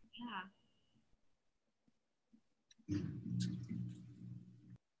sharing. Yeah.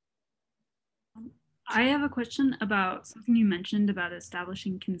 I have a question about something you mentioned about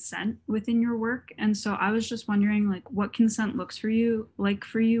establishing consent within your work. And so I was just wondering like what consent looks for you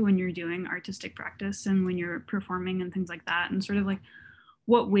when you're doing artistic practice and when you're performing and things like that, and sort of like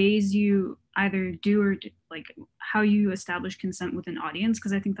what ways you either do or like how you establish consent with an audience,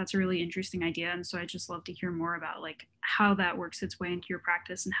 because I think that's a really interesting idea. And so I just love to hear more about like how that works its way into your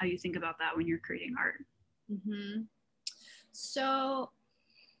practice and how you think about that when you're creating art. Mm-hmm. So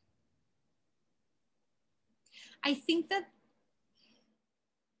I think that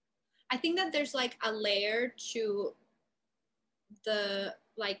there's like a layer to the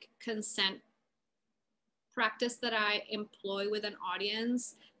like consent practice that I employ with an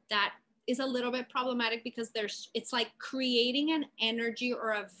audience that is a little bit problematic because it's like creating an energy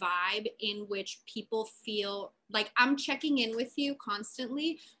or a vibe in which people feel like I'm checking in with you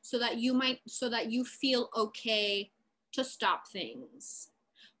constantly so that you feel okay to stop things.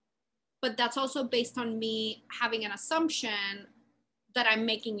 But that's also based on me having an assumption that I'm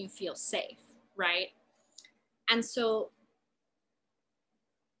making you feel safe, right? And so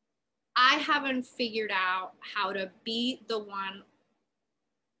I haven't figured out how to be the one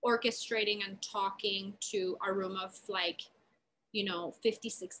orchestrating and talking to a room of like, 50,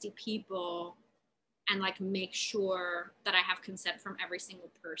 60 people and like make sure that I have consent from every single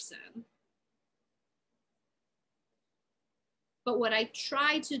person. But what I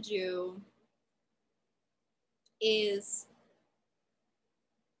try to do is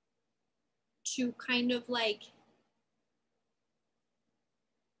to kind of like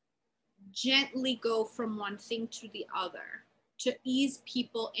gently go from one thing to the other to ease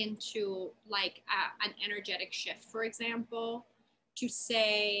people into like an energetic shift, for example, to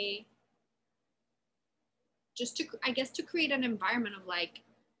say, just to, I guess, to create an environment of like,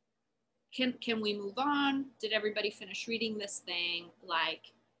 can we move on? Did everybody finish reading this thing?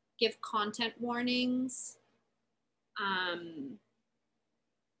 Like, give content warnings,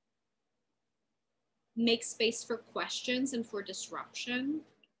 make space for questions and for disruption.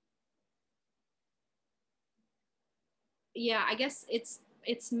 Yeah, I guess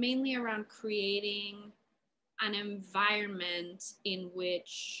it's mainly around creating an environment in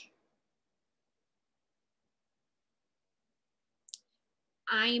which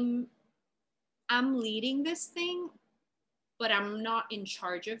I'm leading this thing, but I'm not in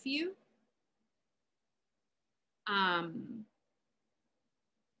charge of you. I'm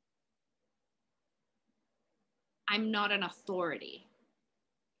not an authority.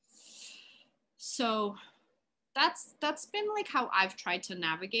 So that's been like how I've tried to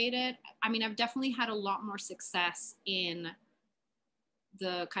navigate it. I mean, I've definitely had a lot more success in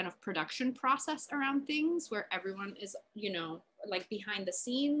the kind of production process around things where everyone is, like behind the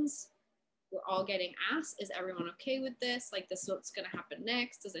scenes. We're all getting asked, is everyone okay with this? Like, this is what's going to happen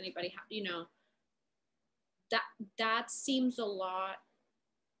next. Does anybody have, that seems a lot.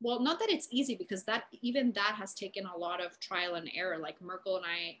 Well, not that it's easy, because that has taken a lot of trial and error. Like Merkel and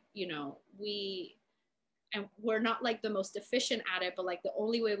I, we're not like the most efficient at it, but like the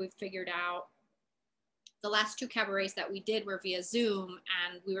only way we've figured out, the last 2 cabarets that we did were via Zoom,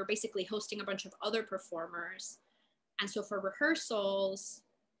 and we were basically hosting a bunch of other performers. And so for rehearsals,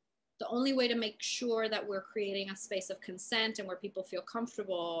 the only way to make sure that we're creating a space of consent and where people feel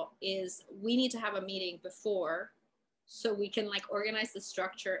comfortable is we need to have a meeting before, so we can like organize the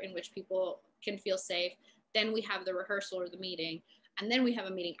structure in which people can feel safe. Then we have the rehearsal or the meeting. And then we have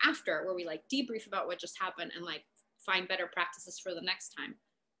a meeting after where we like debrief about what just happened and like find better practices for the next time.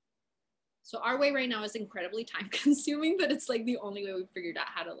 So our way right now is incredibly time consuming, but it's like the only way we've figured out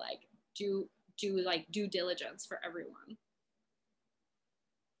how to like do like due diligence for everyone.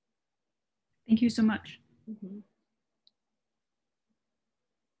 Thank you so much. Mm-hmm.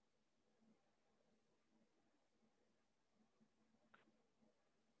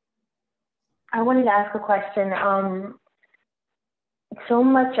 I wanted to ask a question. So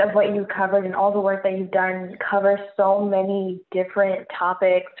much of what you covered and all the work that you've done covers so many different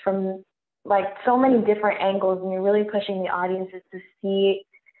topics from like so many different angles, and you're really pushing the audiences to see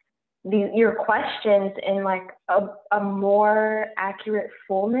your questions in like a more accurate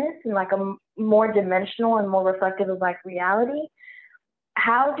fullness and like a more dimensional and more reflective of like reality.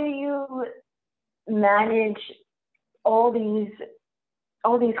 How do you manage all these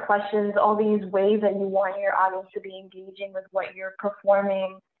questions, all these ways that you want your audience to be engaging with what you're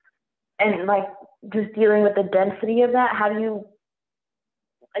performing, and like just dealing with the density of that? How do you,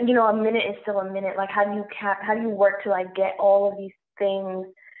 a minute is still a minute. Like, how do you work to like get all of these things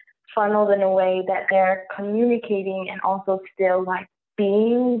funneled in a way that they're communicating and also still like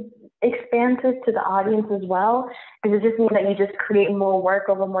being expansive to the audience as well? Does it just mean that you just create more work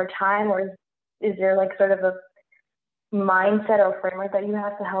over more time, or is there like sort of a mindset or framework that you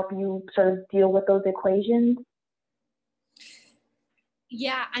have to help you sort of deal with those equations?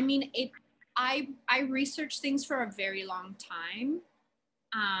 Yeah, I mean, I researched things for a very long time,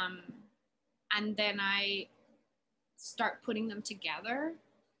 and then I start putting them together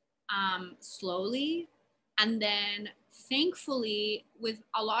slowly. And then thankfully, with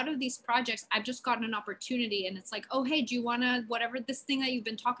a lot of these projects, I've just gotten an opportunity, and it's like, oh, hey, do you want to, whatever this thing that you've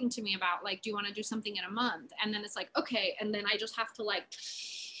been talking to me about, like, do you want to do something in a month? And then it's like, okay. And then I just have to like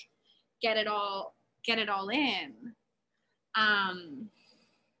get it all in.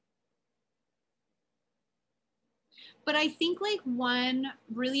 But I think like one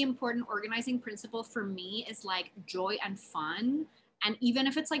really important organizing principle for me is like joy and fun. And even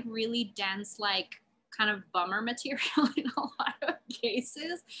if it's like really dense, like kind of bummer material in a lot of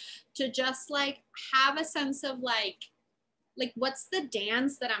cases, to just like have a sense of like what's the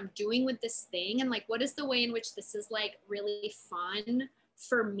dance that I'm doing with this thing, and like what is the way in which this is like really fun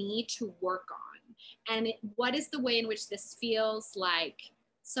for me to work on, and what is the way in which this feels like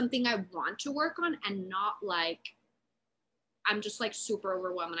something I want to work on, and not like I'm just like super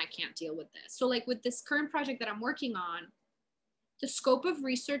overwhelmed and I can't deal with this. So like with this current project that I'm working on, the scope of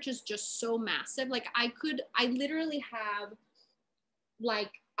research is just so massive. Like I literally have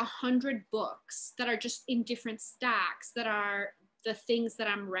like 100 books that are just in different stacks that are the things that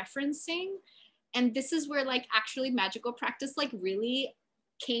I'm referencing. And this is where like actually magical practice like really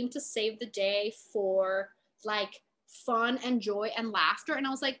came to save the day for like fun and joy and laughter. And I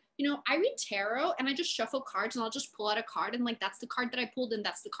was like, you know, I read tarot and I just shuffle cards and I'll just pull out a card, and like that's the card that I pulled and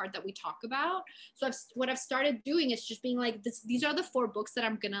that's the card that we talk about. So what I've started doing is just being like, these are the 4 books that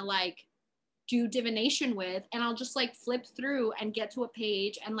I'm gonna like do divination with, and I'll just like flip through and get to a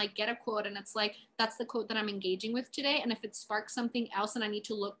page and like get a quote, and it's like that's the quote that I'm engaging with today. And if it sparks something else and I need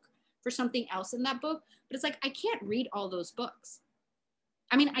to look for something else in that book, but it's like I can't read all those books.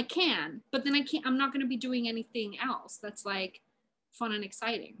 I mean, I can, but then I'm not going to be doing anything else that's like fun and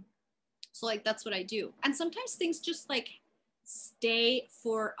exciting. So like that's what I do. And sometimes things just like stay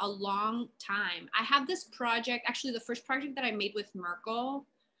for a long time. I have this project, actually the first project that I made with Merkel.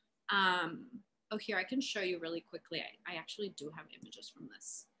 Oh, here, I can show you really quickly. I actually do have images from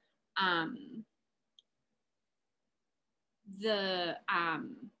this.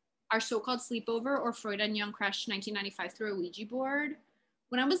 Our so-called sleepover, or Freud and Jung crashed 1995 through a Ouija board.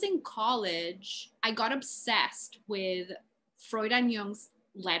 When I was in college, I got obsessed with Freud and Jung's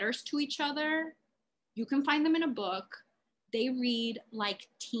letters to each other. You can find them in a book. They read like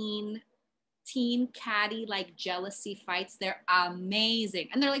teen catty like jealousy fights. They're amazing,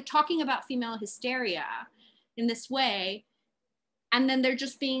 and they're like talking about female hysteria in this way, and then they're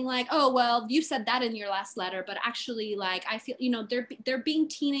just being like, oh well, you said that in your last letter, but actually like I feel, you know, they're being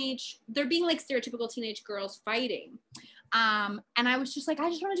like stereotypical teenage girls fighting. And I was just like, I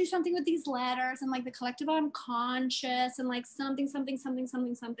just want to do something with these letters and like the collective unconscious and like something.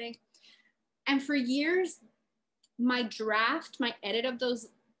 And for years, my edit of those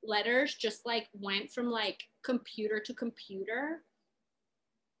letters just like went from like computer to computer.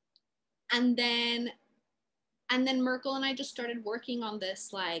 And then Merkel and I just started working on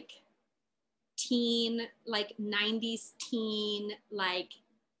this like teen, like 90s teen, like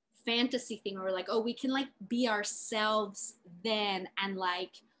fantasy thing, where we're like, oh, we can like be ourselves then and like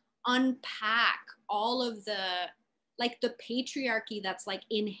unpack all of the like the patriarchy that's like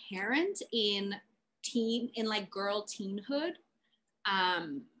inherent in like girl teenhood.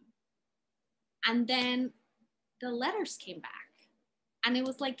 And then the letters came back, and it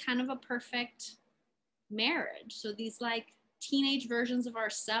was like kind of a perfect marriage. So these like teenage versions of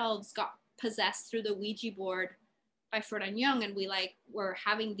ourselves got possessed through the Ouija board by Freud and Jung, and we like were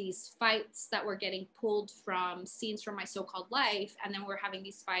having these fights that were getting pulled from scenes from my so-called life, and then we're having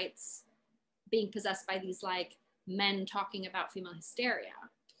these fights being possessed by these like men talking about female hysteria.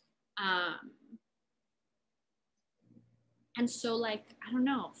 And so like, I don't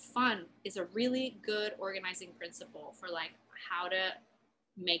know, fun is a really good organizing principle for like how to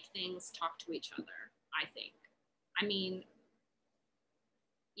make things talk to each other, I think. I mean,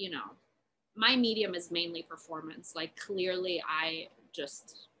 you know, my medium is mainly performance. Like clearly I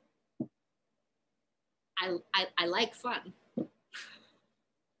like fun.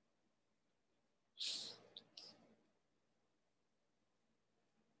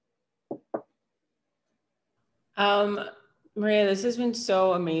 Mireya, this has been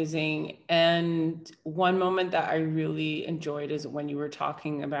so amazing. And one moment that I really enjoyed is when you were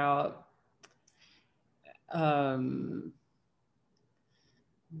talking about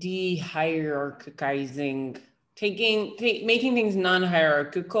de-hierarchizing, making things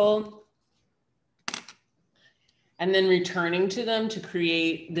non-hierarchical, and then returning to them to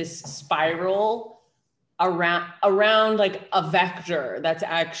create this spiral around like a vector that's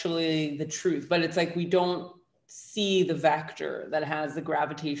actually the truth. But it's like we don't see the vector that has the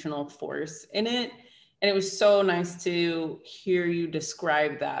gravitational force in it. And it was so nice to hear you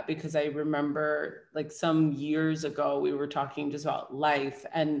describe that, because I remember like some years ago, we were talking just about life,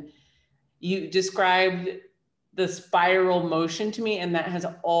 and you described the spiral motion to me. And that has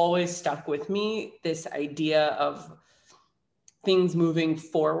always stuck with me, this idea of things moving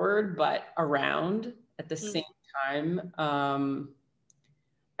forward, but around at the same time.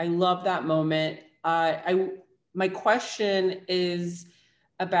 I love that moment. my question is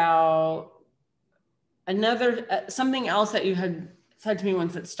about another, something else that you had said to me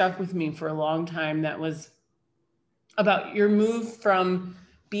once that stuck with me for a long time, that was about your move from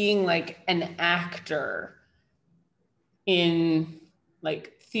being like an actor in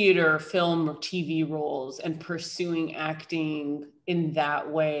like theater, film, or TV roles and pursuing acting in that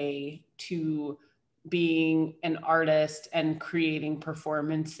way to being an artist and creating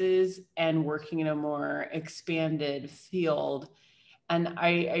performances and working in a more expanded field. And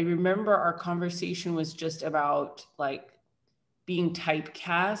I remember our conversation was just about like being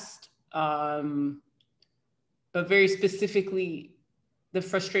typecast, but very specifically the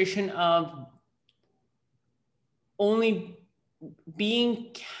frustration of only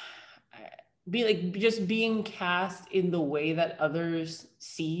being just being cast in the way that others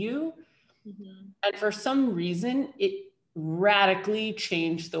see you. Mm-hmm. And for some reason, it radically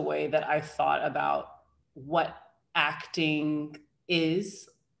changed the way that I thought about what acting is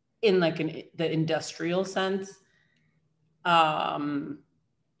in like the industrial sense, and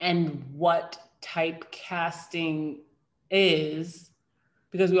what typecasting is,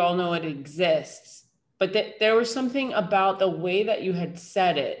 because we all know it exists. But there was something about the way that you had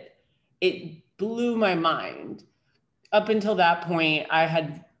said it. It blew my mind. Up until that point, I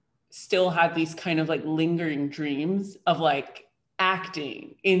had still had these kind of like lingering dreams of like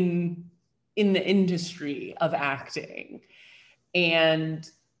acting in the industry of acting, and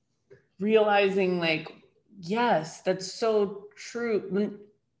realizing like, yes, that's so true.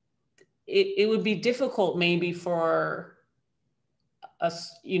 It would be difficult maybe for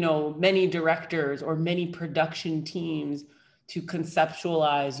us, you know, many directors or many production teams to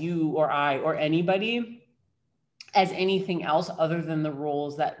conceptualize you or I or anybody as anything else other than the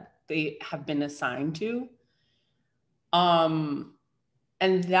roles that they have been assigned to.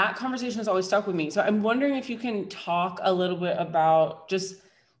 And that conversation has always stuck with me. So I'm wondering if you can talk a little bit about just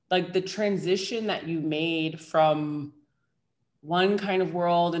like the transition that you made from one kind of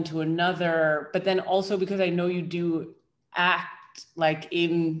world into another, but then also because I know you do act like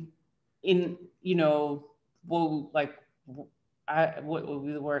in you know, well, like what would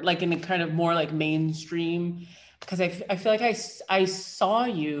be the word, like in a kind of more like mainstream, because I feel like I saw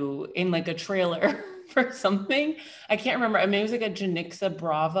you in like a trailer for something. I can't remember. I mean, it was like a Janixa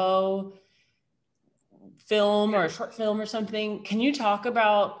Bravo film or a short film or something. Can you talk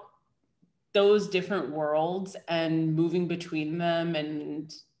about those different worlds and moving between them,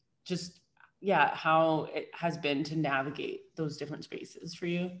 and just, yeah, how it has been to navigate those different spaces for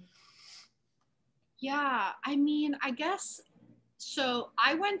you? Yeah, I mean, I guess, so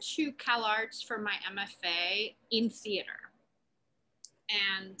I went to Cal Arts for my MFA in theater.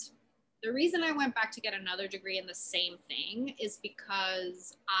 And the reason I went back to get another degree in the same thing is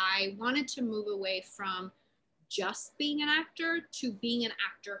because I wanted to move away from just being an actor to being an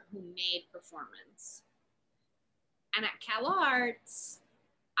actor who made performance. And at Cal Arts,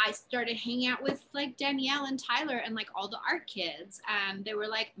 I started hanging out with like Danielle and Tyler and like all the art kids, and they were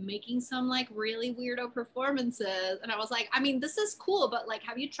like making some like really weirdo performances. And I was like, I mean, this is cool, but like,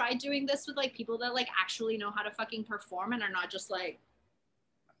 have you tried doing this with like people that like actually know how to fucking perform and are not just like,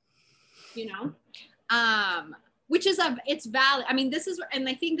 you know? Which is it's valid. I mean, this is, and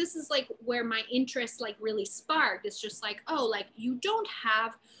I think this is like where my interest like really sparked. It's just like, oh, like you don't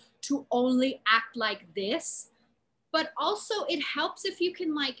have to only act like this, but also it helps if you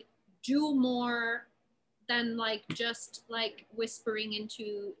can like do more than like just like whispering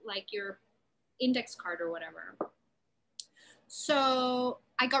into like your index card or whatever. So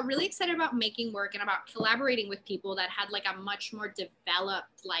I got really excited about making work and about collaborating with people that had like a much more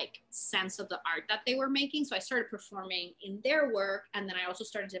developed like sense of the art that they were making. So I started performing in their work, and then I also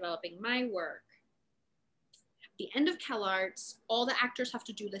started developing my work. At the end of Cal Arts, all the actors have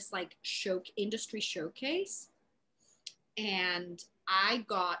to do this like industry showcase. And I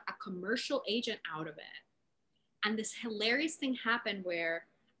got a commercial agent out of it. And this hilarious thing happened where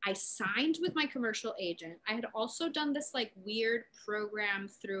I signed with my commercial agent. I had also done this like weird program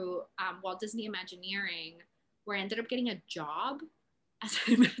through Walt Disney Imagineering, where I ended up getting a job as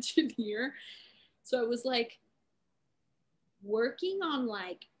an Imagineer. So it was like working on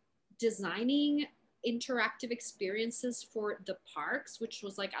like designing interactive experiences for the parks, which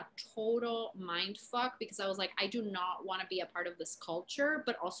was like a total mind fuck, because I was like, I do not want to be a part of this culture,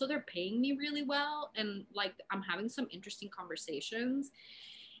 but also they're paying me really well, and like I'm having some interesting conversations.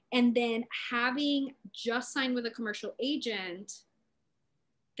 And then having just signed with a commercial agent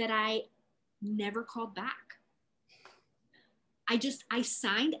that I never called back. I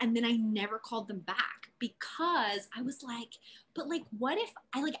signed and then I never called them back because I was like, but like, what if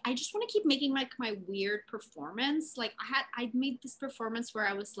I just want to keep making like my weird performance. Like I made this performance where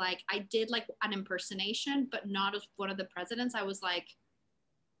I was like, I did like an impersonation, but not of one of the presidents. I was like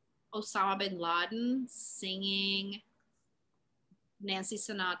Osama bin Laden singing Nancy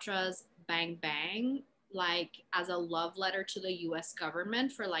Sinatra's Bang Bang, like as a love letter to the US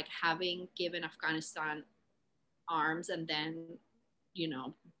government for like having given Afghanistan arms and then, you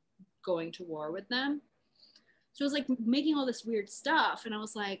know, going to war with them. So it was like making all this weird stuff. And I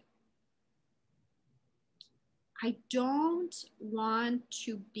was like, I don't want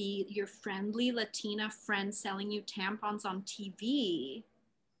to be your friendly Latina friend selling you tampons on TV,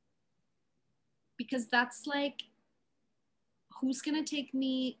 because that's like, who's going to take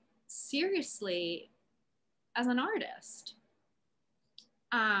me seriously as an artist?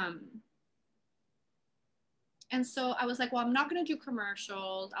 And so I was like, well, I'm not going to do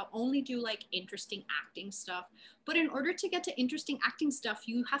commercials. I'll only do like interesting acting stuff. But in order to get to interesting acting stuff,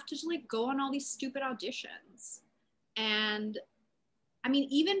 you have to like go on all these stupid auditions. And I mean,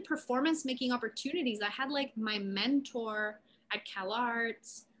 even performance making opportunities. I had like my mentor at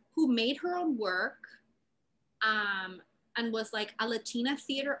CalArts who made her own work and was like a Latina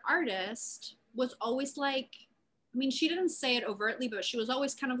theater artist, was always like, I mean, she didn't say it overtly, but she was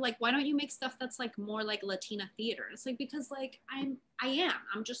always kind of like, why don't you make stuff that's like more like Latina theater? It's like, because like I'm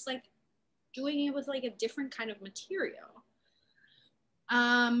just like doing it with like a different kind of material.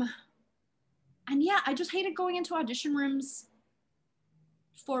 And yeah, I just hated going into audition rooms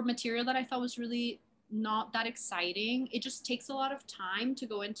for material that I thought was really not that exciting. It just takes a lot of time to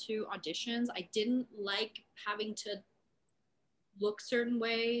go into auditions. I didn't like having to look certain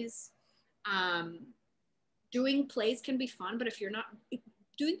ways. Doing plays can be fun, but if you're not,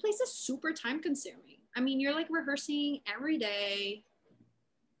 doing plays is super time consuming. I mean, you're like rehearsing every day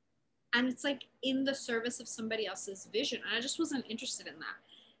and it's like in the service of somebody else's vision. And I just wasn't interested in that.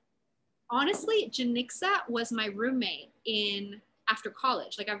 Honestly, Janixa was my roommate after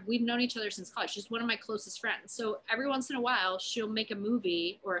college. Like we've known each other since college. She's one of my closest friends. So every once in a while she'll make a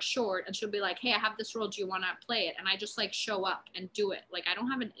movie or a short and she'll be like, hey, I have this role. Do you want to play it? And I just like show up and do it. Like I don't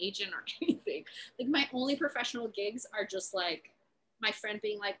have an agent or anything. Like my only professional gigs are just like my friend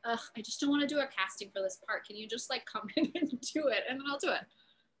being like, ugh, I just don't want to do a casting for this part. Can you just like come in and do it? And then I'll do it.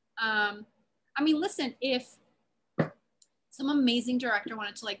 I mean, listen, if some amazing director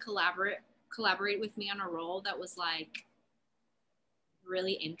wanted to like collaborate with me on a role that was like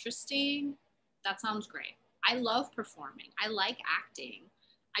really interesting, that sounds great. I love performing. I like acting.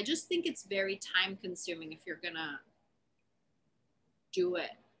 I just think it's very time consuming if you're gonna do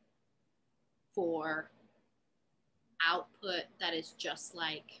it for output that is just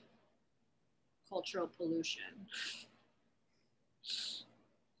like cultural pollution.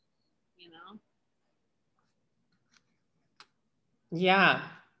 You know? Yeah,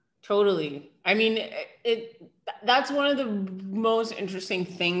 totally. I mean, that's one of the most interesting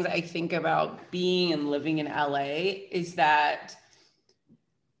things I think about being and living in LA is that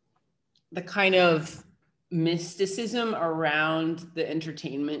the kind of mysticism around the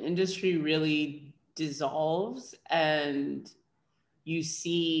entertainment industry really dissolves, and you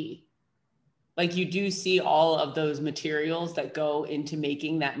see, like, you do see all of those materials that go into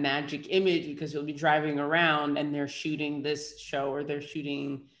making that magic image, because you'll be driving around and they're shooting this show or they're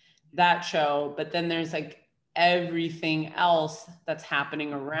shooting that show, but then there's like everything else that's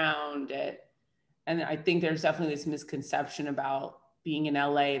happening around it. And I think there's definitely this misconception about being in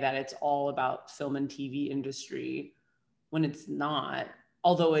LA that it's all about film and TV industry, when it's not,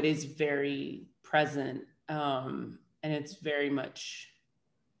 although it is very present, and it's very much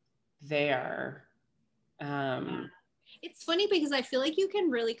there. It's funny because I feel like you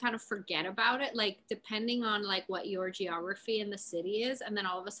can really kind of forget about it, like depending on like what your geography in the city is, and then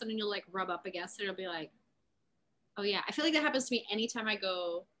all of a sudden you'll like rub up against it. It'll be like, oh yeah. I feel like that happens to me anytime I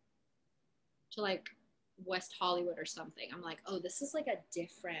go to like West Hollywood or something. I'm like, oh, this is like a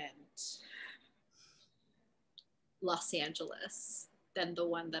different Los Angeles than the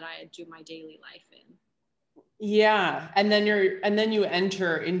one that I do my daily life in. Yeah, and then you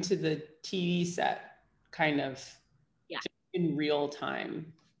enter into the TV set kind of, yeah, in real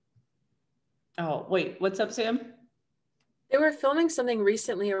time. Oh, wait, what's up, Sam? They were filming something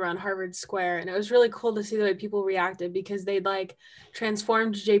recently around Harvard Square, and it was really cool to see the way people reacted, because they'd like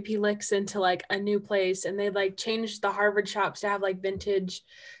transformed JP Licks into like a new place, and they'd like changed the Harvard shops to have like vintage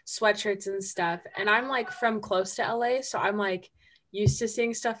sweatshirts and stuff. And I'm like from close to LA, so I'm like, used to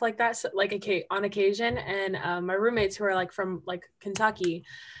seeing stuff like that, so, like on occasion, and my roommates who are like from like Kentucky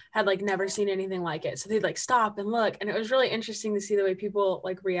had like never seen anything like it, so they'd like stop and look, and it was really interesting to see the way people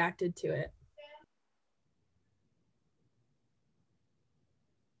like reacted to it.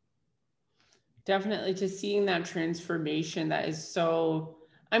 Definitely, to seeing that transformation, that is so,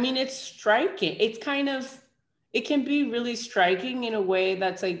 I mean, it's striking. It's kind of, it can be really striking in a way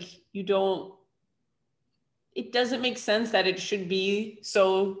that's like, you don't, it doesn't make sense that it should be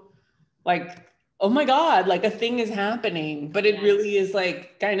so like, oh my God, like a thing is happening. But it really is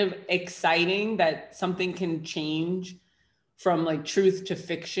like kind of exciting that something can change from like truth to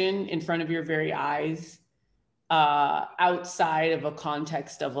fiction in front of your very eyes, outside of a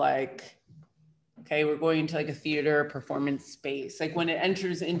context of like, okay, we're going to like a theater performance space. Like when it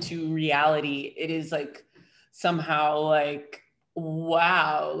enters into reality, it is like somehow like,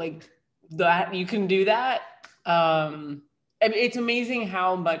 wow, like that you can do that. I mean, it's amazing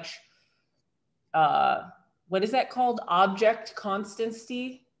how much, what is that called? Object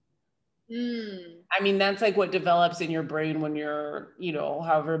constancy. I mean, that's like what develops in your brain when you're, you know,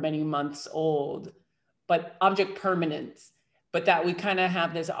 however many months old, but object permanence. But that we kind of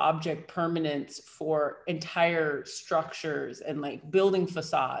have this object permanence for entire structures and like building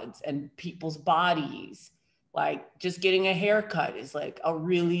facades and people's bodies. Like just getting a haircut is like a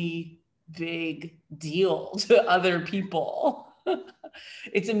really big deal to other people.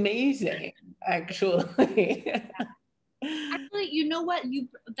 It's amazing, actually. Actually, you know what, you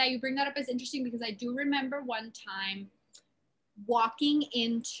bring that up is interesting, because I do remember one time walking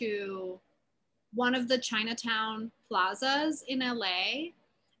into one of the Chinatown plazas in LA,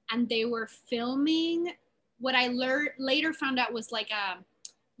 and they were filming what I later found out was like a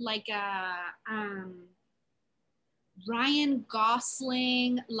Ryan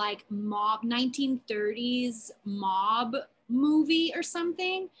Gosling like mob 1930s mob movie or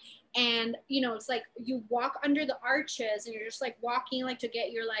something. And you know, it's like you walk under the arches and you're just like walking like to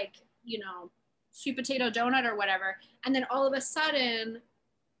get your like, you know, sweet potato donut or whatever, and then all of a sudden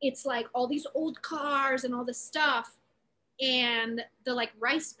it's like all these old cars and all this stuff and the like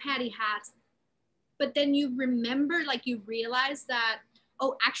rice paddy hats. But then you remember, like you realize that,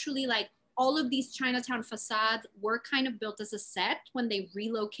 oh, actually like all of these Chinatown facades were kind of built as a set when they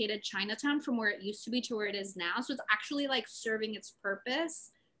relocated Chinatown from where it used to be to where it is now. So it's actually like serving its purpose.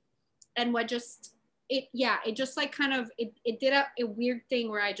 And what just, it just like kind of, it did a weird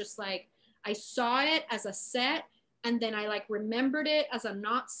thing where I just like, I saw it as a set, and then I like remembered it as a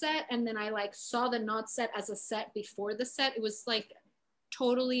not set, and then I like saw the not set as a set before the set. It was like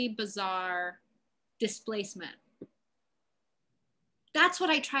totally bizarre displacement. That's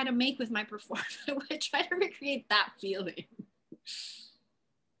what I try to make with my performance. I try to recreate that feeling.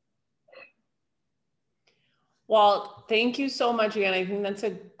 Well, thank you so much again. I think that's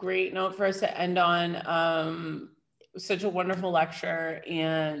a great note for us to end on. Such a wonderful lecture,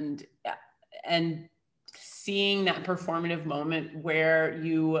 and seeing that performative moment where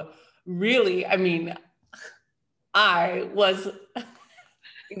you really, I mean, I was,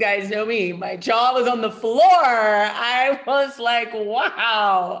 you guys know me, my jaw was on the floor. I was like,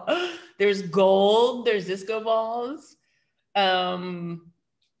 wow, there's gold, there's disco balls.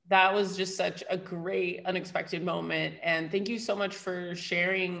 That was just such a great, unexpected moment. And thank you so much for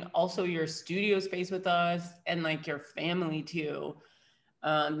sharing also your studio space with us and like your family too.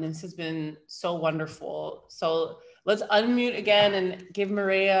 This has been so wonderful. So let's unmute again and give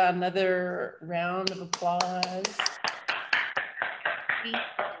Mireya another round of applause. Thank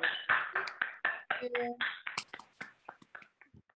you.